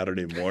a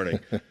Saturday morning.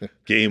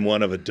 Game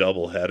one of a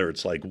doubleheader.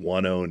 It's like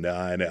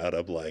 109 out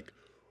of like,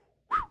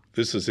 whew,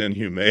 this is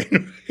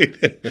inhumane.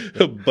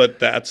 But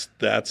that's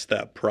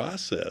that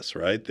process,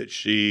 right? That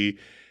she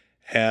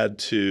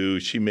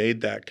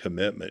made that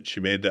commitment.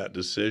 She made that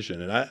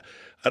decision. And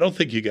I don't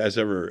think you guys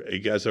ever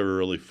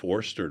really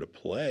forced her to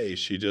play.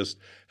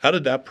 How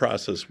did that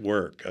process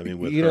work? I mean,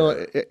 with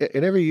her,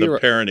 and every year, the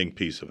parenting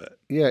piece of it.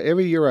 Yeah,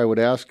 every year I would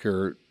ask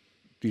her,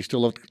 do you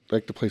still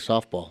like to play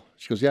softball?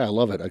 She goes, yeah, I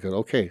love it. I go,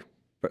 okay.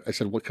 But I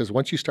said, because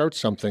once you start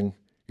something,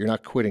 you're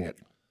not quitting it.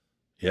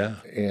 Yeah.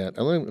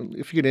 And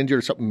if you get injured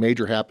or something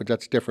major happens,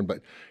 that's different.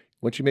 But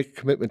once you make a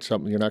commitment to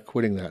something, you're not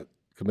quitting that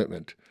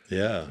commitment.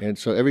 Yeah. And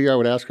so every year I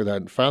would ask her that.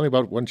 And finally,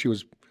 about when she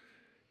was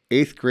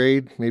 8th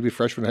grade, maybe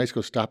freshman in high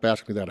school, stop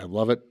asking me that. I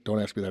love it.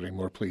 Don't ask me that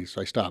anymore, please.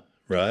 So I stopped.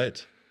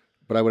 Right.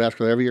 But I would ask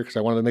her that every year because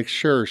I wanted to make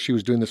sure she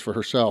was doing this for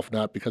herself,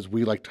 not because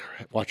we liked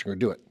watching her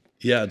do it.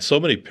 Yeah, and so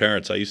many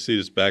parents. I used to see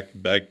this back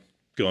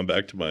going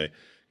back to my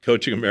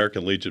coaching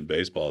American Legion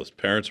baseball. His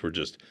parents were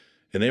just,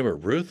 and they were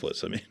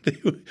ruthless. I mean,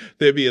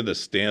 they'd be in the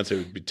stands. They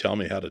would be telling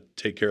me how to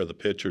take care of the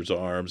pitcher's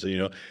arms,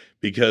 and,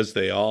 because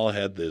they all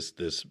had this.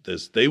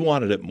 They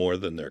wanted it more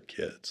than their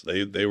kids.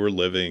 They were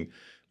living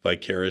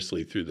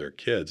vicariously through their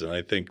kids, and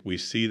I think we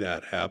see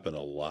that happen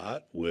a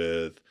lot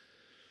with,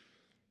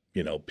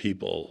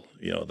 people.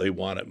 They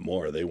want it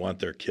more. They want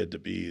their kid to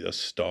be a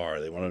star.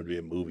 They want him to be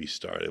a movie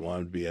star. They want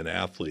him to be an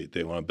athlete.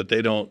 But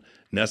they don't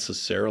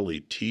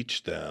necessarily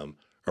teach them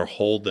or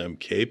hold them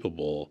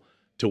capable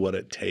to what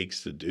it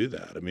takes to do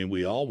that. I mean,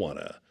 we all want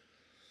to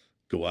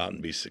go out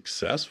and be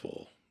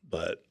successful,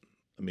 but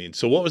I mean,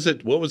 so what was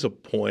it? What was a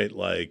point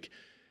like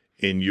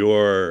in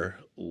your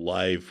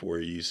life where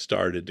you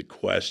started to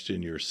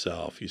question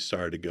yourself? You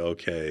started to go,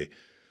 okay,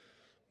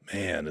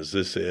 man, is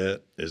this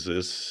it? Is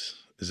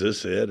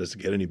this it? Does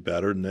it get any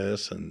better than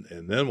this? And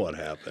then what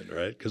happened,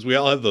 right? Because we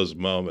all have those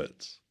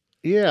moments.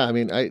 Yeah, I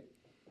mean,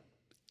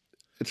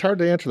 it's hard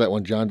to answer that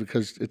one, John,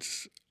 because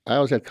I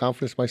always had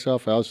confidence in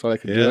myself. I always thought I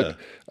could do it.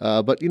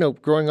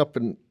 But growing up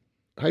in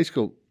high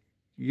school,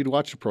 you'd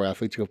watch the pro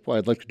athletes. You go, boy,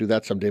 I'd like to do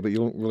that someday, but you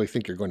don't really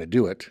think you're going to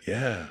do it.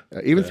 Yeah.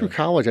 Even through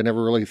college, I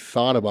never really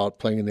thought about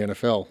playing in the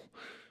NFL.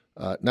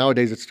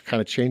 Nowadays, it's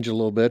kind of changed a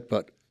little bit,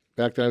 but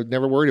back then I was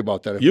never worried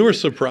about that. You were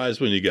surprised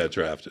when you got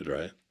drafted,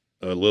 right?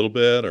 A little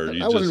bit, or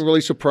I wasn't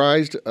really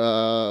surprised,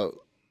 but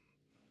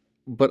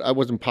I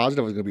wasn't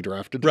positive I was going to be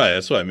drafted. Right,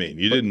 that's what I mean.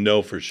 You didn't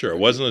know for sure. It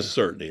wasn't a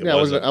certainty. I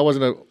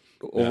wasn't an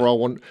overall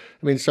one.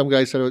 I mean, some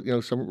guys said,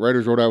 some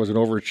writers wrote I was an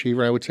overachiever,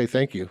 and I would say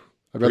thank you.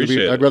 I'd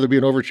rather be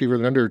an overachiever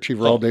than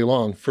underachiever all day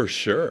long. For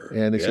sure.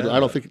 And they said, I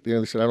don't think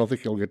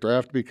he'll get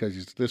drafted because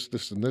he's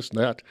this, and this, and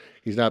that.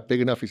 He's not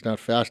big enough. He's not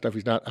fast enough.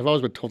 He's not. I've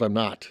always been told I'm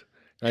not.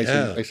 And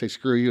I say,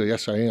 screw you.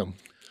 Yes, I am.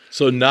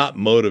 So not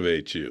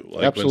motivate you.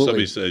 Like Absolutely. When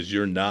somebody says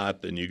you're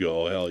not, then you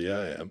go, oh, hell yeah,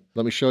 I am.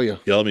 Let me show you.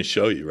 Yeah, let me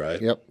show you,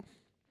 right? Yep.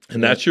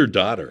 And that's your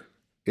daughter.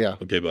 Yeah.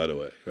 Okay, by the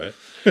way, right?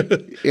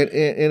 and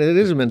it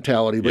is a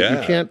mentality, but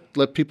you can't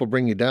let people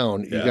bring you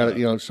down. You got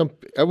to,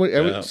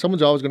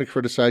 someone's always going to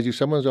criticize you.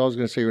 Someone's always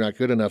going to say you're not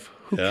good enough.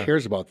 Who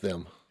cares about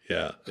them?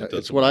 Yeah,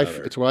 it's what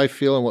I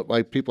feel and what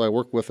my people I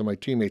work with and my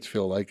teammates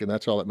feel like, and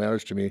that's all that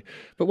matters to me.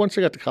 But once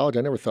I got to college,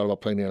 I never thought about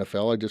playing the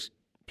NFL. I just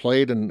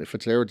played, and if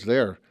it's there, it's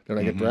there. Then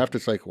I get drafted.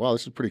 It's like, wow,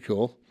 this is pretty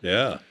cool.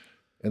 Yeah.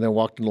 And then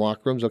walked in the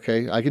locker rooms.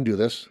 Okay, I can do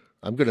this.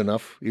 I'm good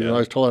enough. Even though I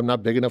was told I'm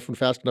not big enough and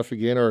fast enough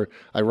again, or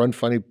I run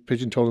funny,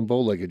 pigeon-toed and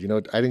bow-legged.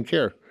 I didn't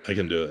care. I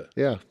can do it.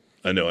 Yeah.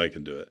 I know I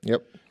can do it.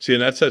 Yep. See,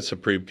 and that's that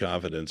supreme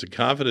confidence. And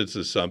confidence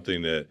is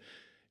something that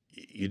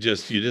you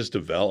just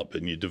develop,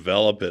 and you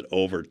develop it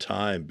over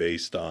time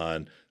based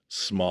on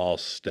small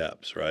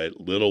steps, right?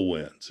 Little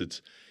wins.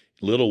 It's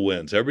little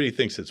wins. Everybody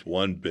thinks it's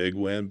one big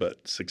win,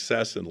 but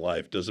success in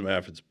life doesn't matter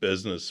if it's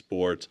business,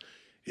 sports.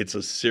 It's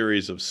a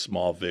series of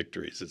small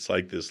victories. It's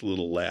like this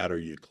little ladder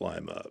you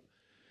climb up.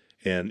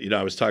 And,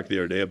 I was talking the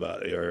other day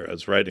I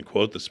was writing a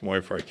quote this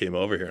morning before I came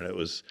over here, and it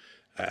was,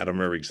 I don't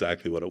remember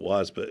exactly what it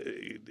was, but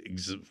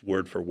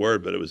word for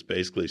word, but it was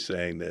basically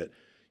saying that,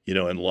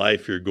 in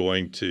life, you're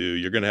going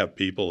to have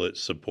people that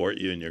support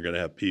you, and you're going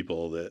to have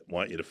people that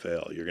want you to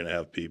fail. You're going to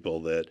have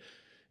people that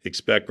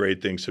expect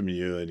great things from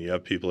you, and you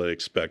have people that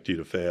expect you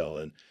to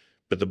fail.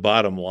 But the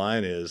bottom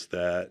line is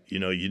that, you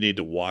need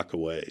to walk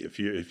away. If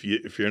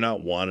you're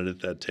not wanted at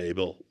that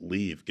table,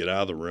 leave, get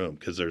out of the room,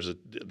 because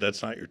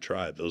that's not your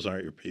tribe. Those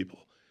aren't your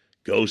people.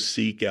 Go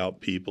seek out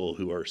people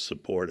who are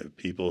supportive,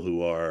 people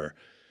who are,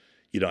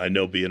 I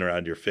know being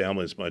around your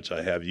family as much as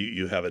I have,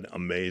 you have an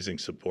amazing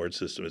support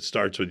system. It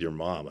starts with your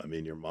mom. I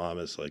mean, your mom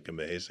is like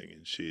amazing,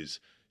 and she's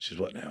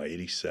what now,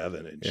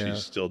 87, and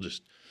she's still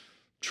just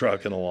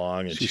trucking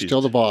along, and she's still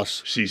the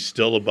boss. She's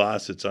still the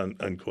boss. It's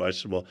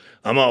unquestionable.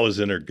 I'm always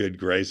in her good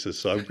graces,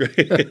 so I'm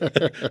great.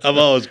 I'm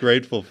always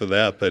grateful for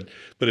that. But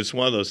it's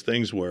one of those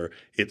things where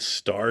it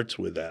starts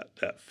with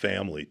that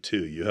family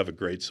too. You have a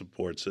great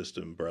support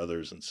system,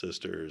 brothers and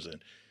sisters,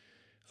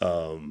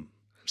 and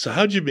so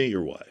how'd you meet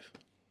your wife?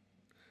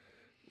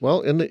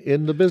 Well, in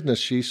the business,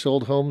 she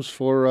sold homes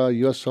for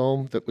U.S.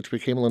 Home, which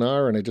became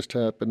Lennar, and I just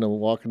happened to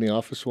walk in the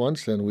office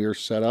once, and we were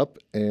set up,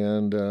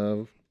 and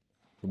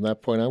from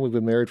that point on, we've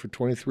been married for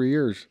 23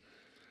 years.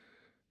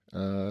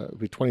 It'll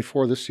be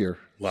 24 this year.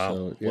 Wow.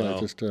 So, wow.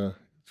 Just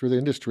through the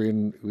industry,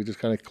 and we just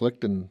kind of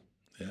clicked and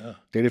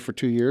dated for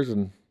 2 years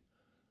and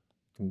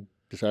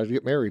decided to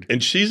get married.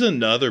 And she's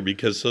another,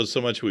 because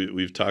so much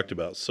we've talked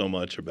about so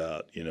much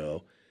about,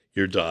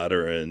 your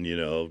daughter and,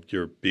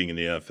 you're being in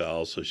the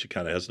NFL, so she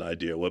kind of has an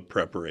idea what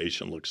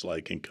preparation looks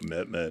like and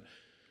commitment.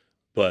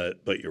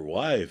 But your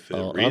wife,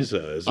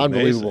 Riza, is amazing.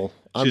 Unbelievable.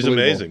 She's Unbelievable.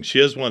 amazing. She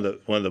has one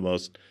of the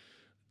most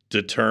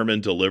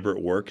determined,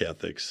 deliberate work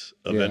ethics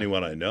of Yeah.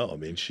 anyone I know. I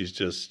mean, she's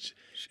just,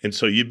 and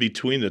so you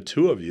between the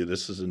two of you,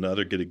 this is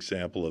another good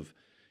example of,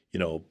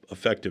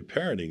 effective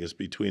parenting is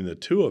between the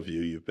two of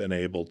you. You've been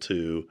able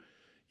to,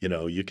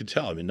 you can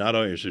tell. I mean, not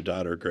only is your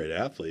daughter a great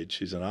athlete,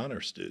 she's an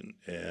honor student,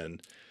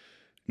 and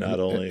not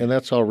only, And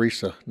that's all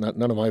Risa,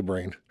 none of my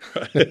brain.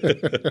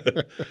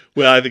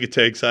 well, I think it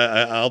takes.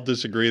 I'll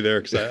disagree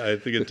there because I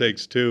think it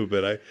takes two.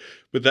 But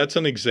that's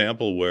an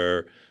example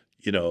where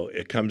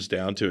it comes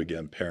down to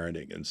again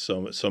parenting, and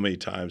so many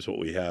times what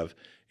we have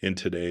in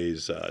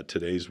today's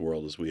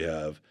world is we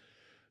have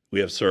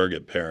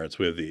surrogate parents,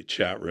 we have the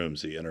chat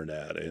rooms, the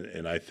internet,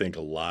 and I think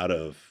a lot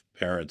of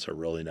parents are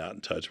really not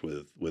in touch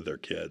with their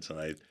kids, and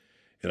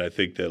I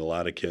think that a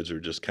lot of kids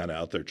are just kind of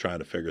out there trying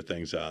to figure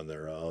things out on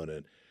their own.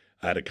 And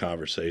I had a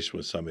conversation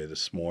with somebody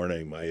this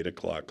morning, my 8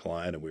 o'clock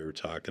client, and we were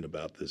talking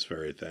about this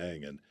very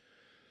thing. And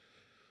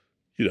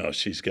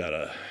she's got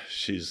a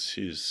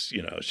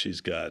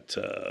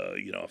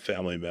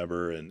family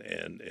member, and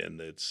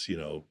it's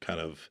kind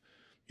of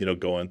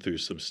going through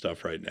some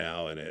stuff right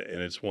now, and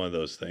it's one of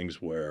those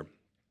things where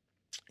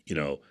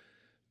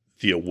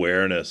the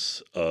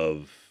awareness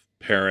of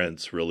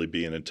parents really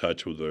being in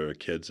touch with where their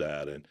kids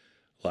at, and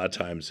a lot of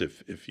times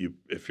if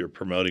you're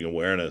promoting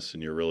awareness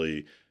and you're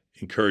really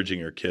encouraging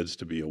your kids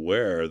to be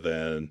aware,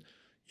 then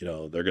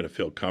they're going to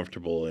feel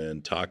comfortable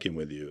in talking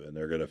with you, and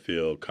they're going to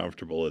feel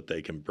comfortable that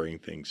they can bring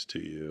things to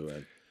you.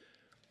 And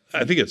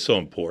I think it's so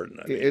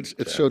important.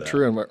 It's so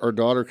true. And our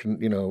daughter can,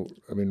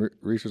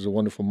 Reese is a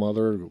wonderful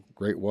mother,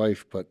 great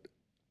wife, but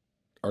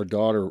our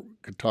daughter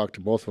could talk to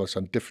both of us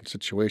on different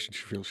situations.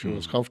 She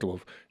feels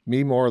comfortable.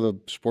 Me, more of the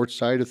sports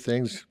side of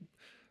things,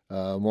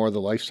 more of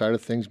the life side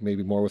of things,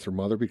 maybe more with her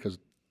mother because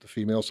the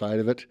female side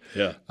of it.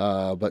 Yeah.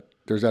 But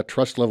there's that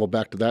trust level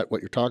back to that,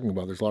 what you're talking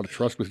about. There's a lot of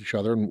trust with each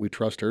other, and we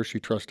trust her, she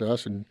trusts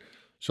us, and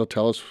she'll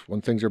tell us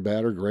when things are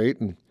bad or great,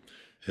 and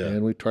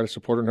we try to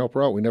support her and help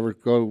her out. We never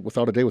go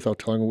without a day without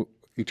telling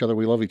each other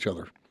we love each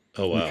other.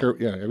 Oh, wow.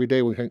 Every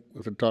day we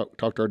talk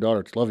to our daughter.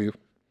 It's love you.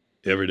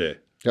 Every day.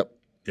 Yep.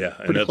 Yeah.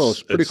 Pretty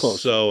close.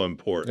 It's so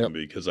important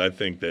because I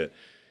think that,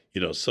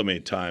 so many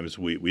times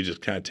we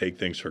just kind of take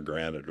things for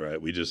granted, right?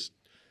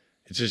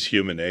 It's just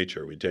human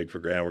nature. We take for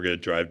granted we're going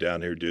to drive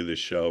down here, do this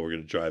show. We're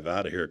going to drive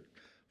out of here.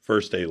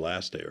 First day,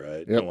 last day, right?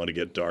 Yep. Don't want to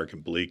get dark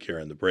and bleak here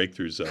in the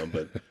breakthrough zone,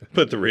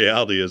 but the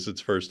reality is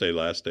it's first day,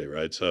 last day,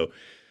 right? So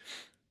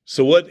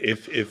what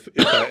if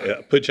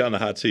I put you on the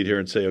hot seat here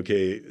and say,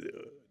 okay,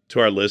 to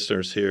our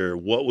listeners here,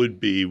 what would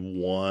be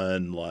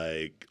one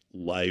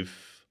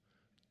life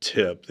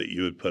tip that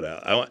you would put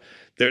out?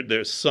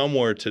 There's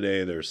somewhere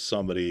today, there's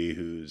somebody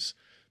who's,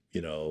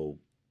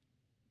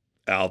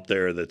 out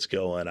there that's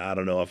going, I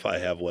don't know if I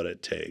have what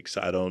it takes.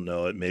 I don't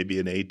know. It may be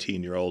an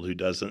 18-year-old who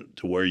doesn't,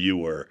 to where you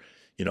were.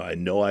 I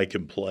know I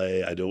can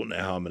play. I don't know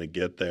how I'm going to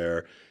get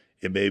there.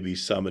 It may be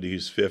somebody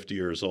who's 50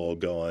 years old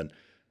going,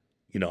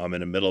 I'm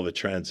in the middle of a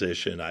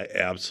transition. I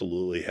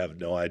absolutely have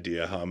no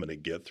idea how I'm going to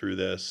get through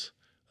this.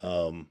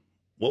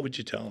 What would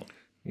you tell them?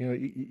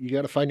 You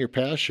got to find your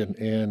passion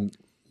and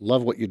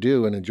love what you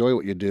do and enjoy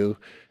what you do.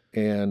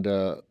 And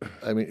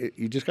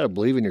you just got to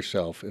believe in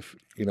yourself. If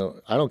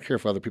I don't care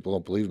if other people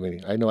don't believe in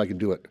me. I know I can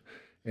do it.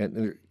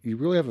 And you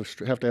really have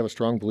to have a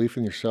strong belief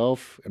in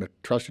yourself and a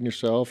trust in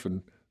yourself.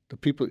 And the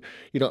people,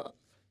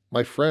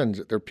 my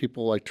friends, they're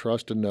people I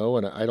trust and know.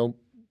 And I don't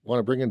want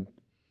to bring in,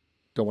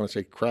 don't want to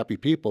say crappy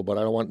people, but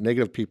I don't want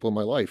negative people in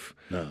my life.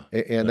 No.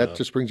 And that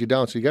just brings you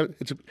down. So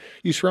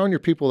you surround your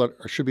people that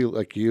should be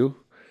like you.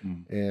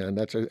 And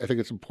I think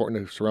it's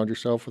important to surround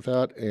yourself with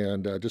that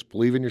and just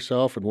believe in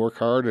yourself and work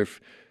hard.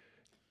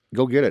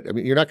 Go get it. I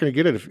mean, you're not going to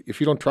get it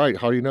if you don't try it.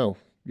 How do you know?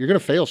 You're going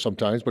to fail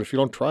sometimes, but if you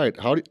don't try it,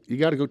 you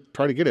got to go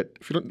try to get it.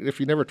 If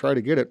you never try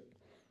to get it,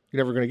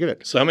 you're never going to get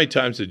it. So how many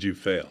times did you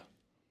fail?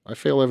 I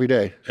fail every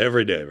day.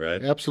 Every day,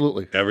 right?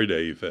 Absolutely. Every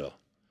day you fail.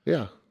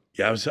 Yeah.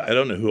 Yeah, I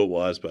don't know who it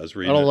was, but I was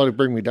reading. I don't let it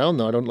bring me down,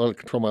 though. I don't let it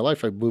control my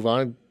life. I move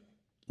on.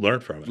 Learn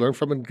from it. Learn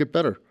from it and get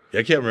better.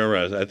 Yeah, I can't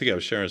remember. I think I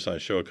was sharing this on a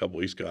show a couple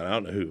weeks ago. And I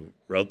don't know who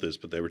wrote this,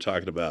 but they were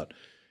talking about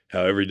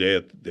how every day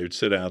they would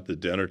sit down at the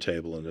dinner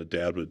table and the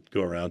dad would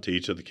go around to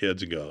each of the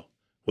kids and go,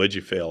 "What'd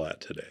you fail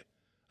at today?"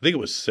 I think it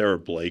was Sarah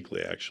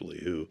Blakely, actually,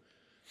 who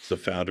is the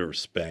founder of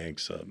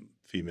Spanx,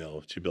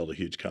 female. She built a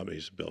huge company.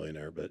 She's a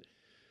billionaire. But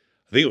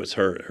I think it was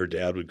her. Her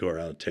dad would go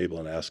around the table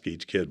and ask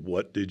each kid,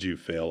 "What did you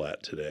fail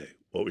at today?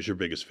 What was your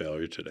biggest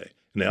failure today?"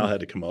 And they all had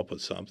to come up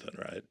with something,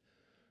 right? And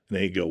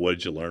then you go, "What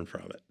did you learn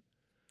from it?"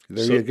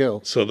 There you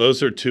go. So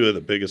those are two of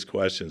the biggest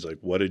questions. Like,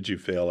 what did you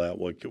fail at?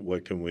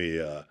 What can we?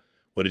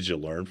 What did you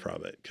learn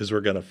from it? Because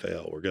we're going to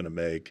fail. We're going to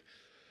make,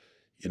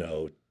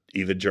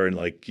 even during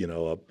a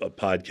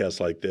podcast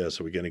like this,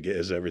 are we going to get?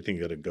 Is everything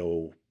going to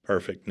go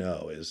perfect?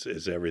 No.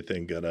 Is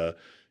everything gonna?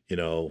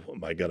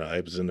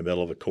 I was in the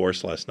middle of a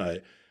course last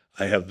night.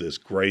 I have this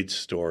great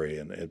story,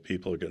 and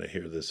people are going to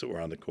hear this that were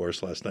on the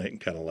course last night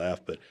and kind of laugh.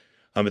 But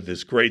I'm at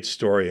this great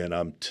story, and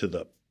I'm to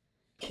the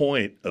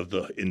point of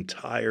the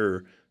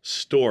entire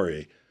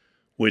story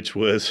which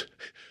was,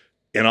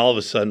 and all of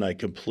a sudden I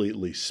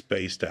completely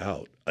spaced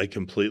out. I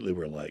completely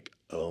were like,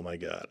 oh my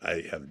God,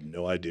 I have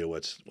no idea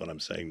what I'm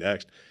saying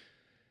next.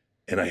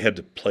 And I had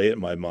to play it in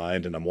my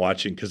mind, and I'm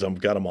watching because I've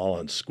got them all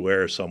on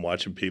square. So I'm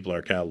watching people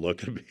are kind of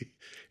looking at me.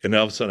 And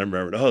all of a sudden I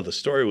remembered, oh, the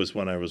story was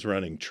when I was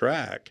running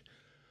track,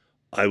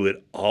 I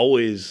would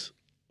always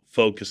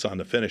focus on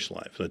the finish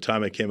line from the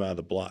time I came out of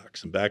the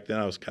blocks. And back then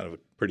I was kind of a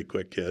pretty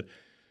quick kid,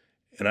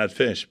 and I'd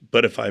finish.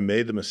 But if I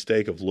made the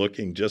mistake of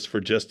looking just for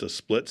just a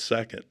split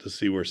second to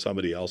see where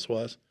somebody else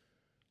was,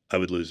 I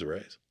would lose the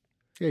race.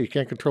 Yeah, you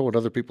can't control what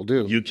other people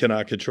do. You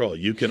cannot control.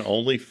 You can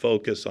only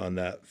focus on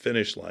that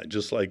finish line.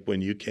 Just like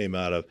when you came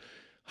out of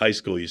high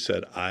school, you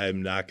said,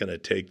 I'm not going to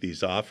take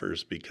these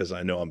offers because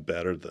I know I'm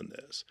better than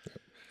this.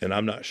 And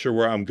I'm not sure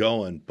where I'm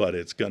going, but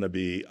it's going to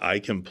be, I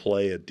can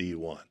play at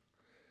D1.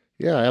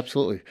 Yeah,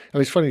 absolutely. I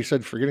mean, it's funny you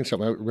said forgetting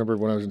something. I remember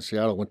when I was in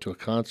Seattle, I went to a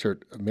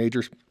concert, a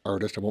major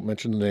artist, I won't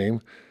mention the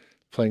name,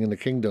 playing in the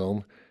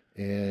Kingdome.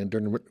 And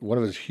during one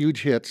of his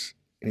huge hits,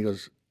 and he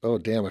goes, oh,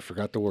 damn, I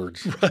forgot the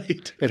words.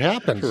 Right. It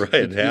happens. Right,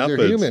 it happens.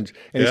 They're humans.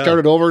 And he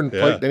started over and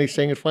played, then he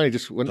sang it fine. He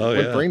just went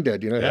brain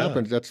dead. It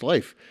happens. That's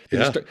life.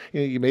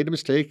 You made a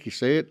mistake, you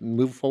say it, and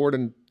move forward,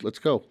 and let's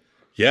go.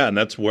 Yeah, and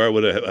that's where I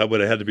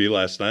would have had to be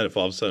last night if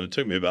all of a sudden it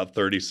took me about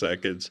 30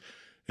 seconds.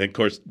 And, of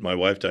course, my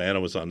wife, Diana,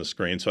 was on the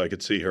screen, so I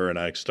could see her, and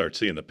I start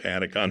seeing the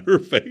panic on her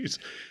face.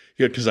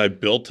 Because I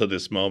built to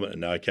this moment,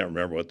 and now I can't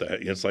remember what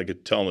it's like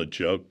telling a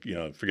joke,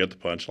 forget the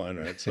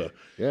punchline, right? So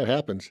yeah, it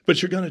happens.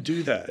 But you're going to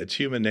do that. It's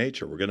human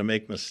nature. We're going to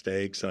make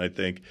mistakes. And I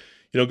think,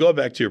 going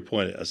back to your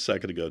point a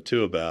second ago,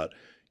 too, about,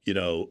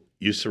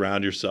 you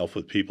surround yourself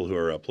with people who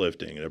are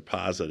uplifting, they're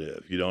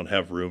positive. You don't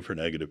have room for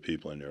negative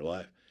people in your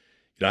life.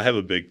 I have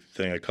a big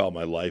thing I call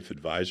my life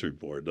advisory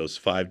board, those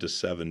 5 to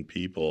 7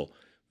 people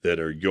that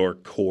are your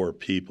core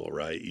people,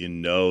 right? You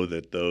know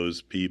that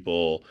those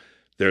people,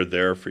 they're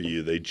there for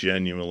you. They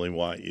genuinely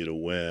want you to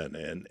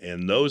win.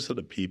 And those are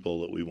the people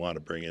that we want to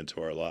bring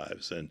into our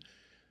lives. And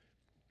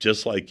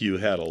just like you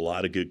had a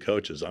lot of good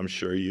coaches, I'm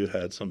sure you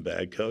had some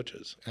bad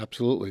coaches.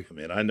 Absolutely. I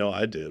mean, I know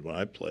I did when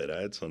I played.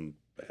 I had some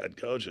bad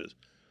coaches.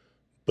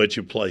 But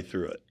you play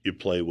through it. You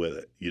play with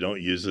it. You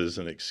don't use it as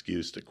an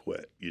excuse to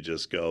quit. You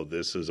just go,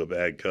 this is a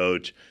bad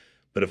coach,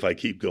 but if I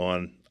keep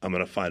going, I'm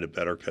going to find a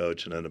better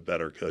coach and then a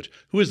better coach.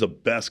 Who is the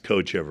best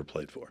coach you ever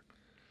played for?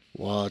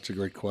 Wow, that's a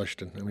great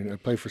question. I mean, I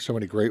played for so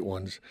many great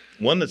ones.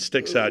 One that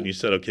sticks out and you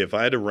said, okay, if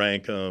I had to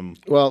rank them.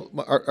 Well,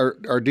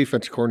 our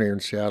defense coordinator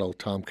in Seattle,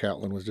 Tom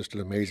Catlin, was just an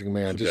amazing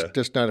man. Okay.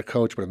 Just not a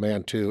coach, but a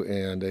man too.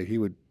 And he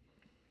would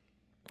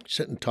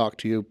sit and talk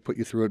to you, put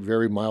you through it,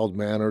 very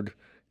mild-mannered,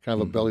 kind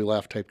of a belly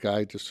laugh type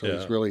guy, just so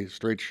he's really a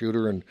straight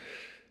shooter. And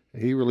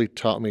he really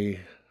taught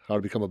me how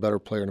to become a better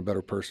player and a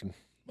better person.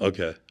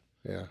 Okay.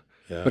 Yeah.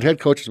 But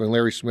head coaches,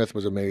 Larry Smith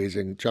was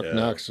amazing. Chuck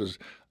Knox is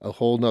a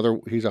whole nother,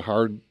 he's a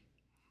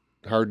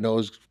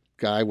hard-nosed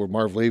guy, where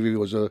Marv Levy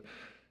was a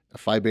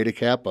Phi Beta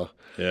Kappa.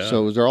 Yeah.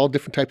 So they're all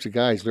different types of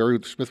guys. Larry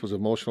Smith was an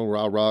emotional,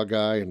 rah-rah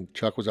guy, and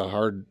Chuck was a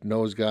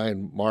hard-nosed guy,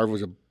 and Marv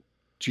was a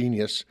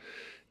genius.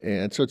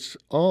 And so it's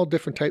all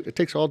different types. It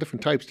takes all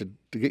different types to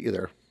get you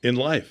there. In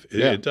life,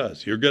 it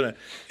does. You're gonna,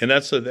 and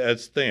that's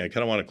the thing. I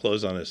kind of want to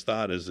close on this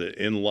thought: is that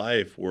in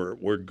life,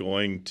 we're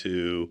going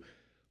to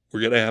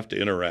have to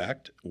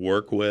interact,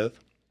 work with,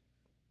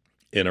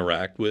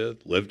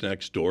 live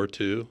next door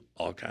to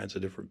all kinds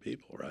of different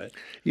people, right?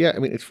 Yeah, I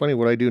mean, it's funny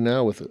what I do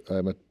now with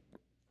I'm a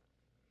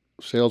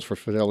sales for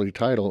Fidelity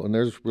Title, and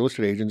there's real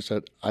estate agents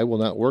that I will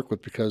not work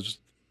with because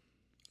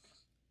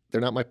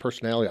they're not my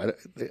personality.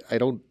 I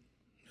don't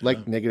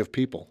like negative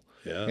people.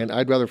 Yeah. And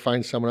I'd rather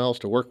find someone else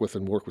to work with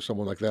than work with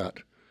someone like that.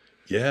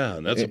 Yeah,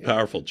 and that's a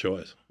powerful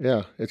choice.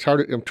 Yeah, it's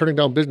hard. I'm turning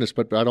down business,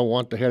 but I don't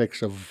want the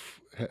headaches of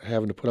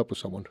having to put up with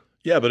someone.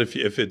 Yeah, but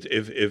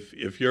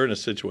if you're in a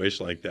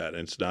situation like that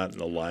and it's not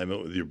in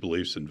alignment with your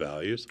beliefs and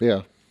values,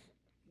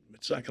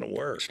 it's not going to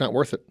work. It's not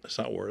worth it. It's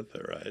not worth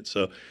it, right?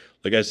 So,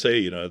 like I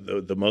say,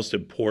 the most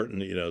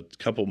important,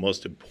 couple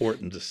most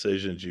important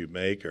decisions you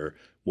make are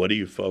what do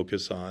you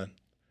focus on,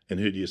 and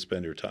who do you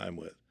spend your time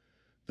with.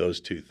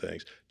 Those two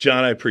things.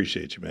 John, I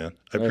appreciate you, man.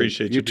 I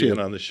appreciate you being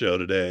on the show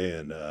today,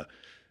 and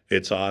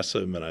it's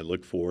awesome. And I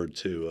look forward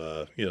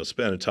to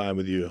spending time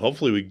with you.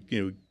 Hopefully,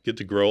 we get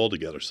to grow old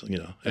together. So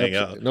hang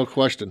out. No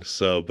question.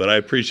 So, but I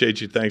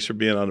appreciate you. Thanks for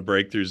being on the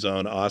Breakthrough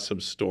Zone.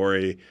 Awesome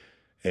story.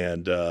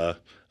 And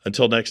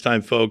until next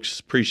time,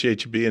 folks,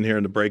 appreciate you being here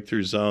in the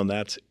Breakthrough Zone.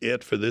 That's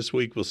it for this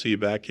week. We'll see you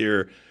back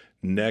here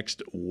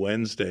next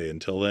Wednesday.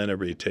 Until then,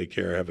 everybody take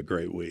care. Have a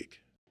great week.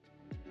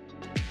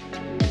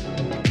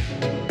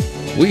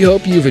 We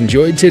hope you've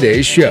enjoyed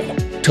today's show.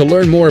 To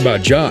learn more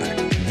about John,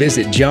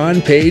 visit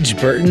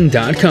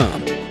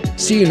johnpageburton.com.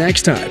 See you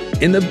next time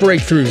in the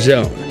Breakthrough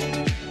Zone.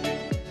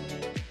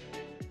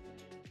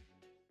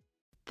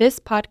 This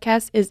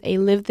podcast is a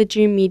Live the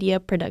Dream Media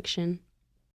production.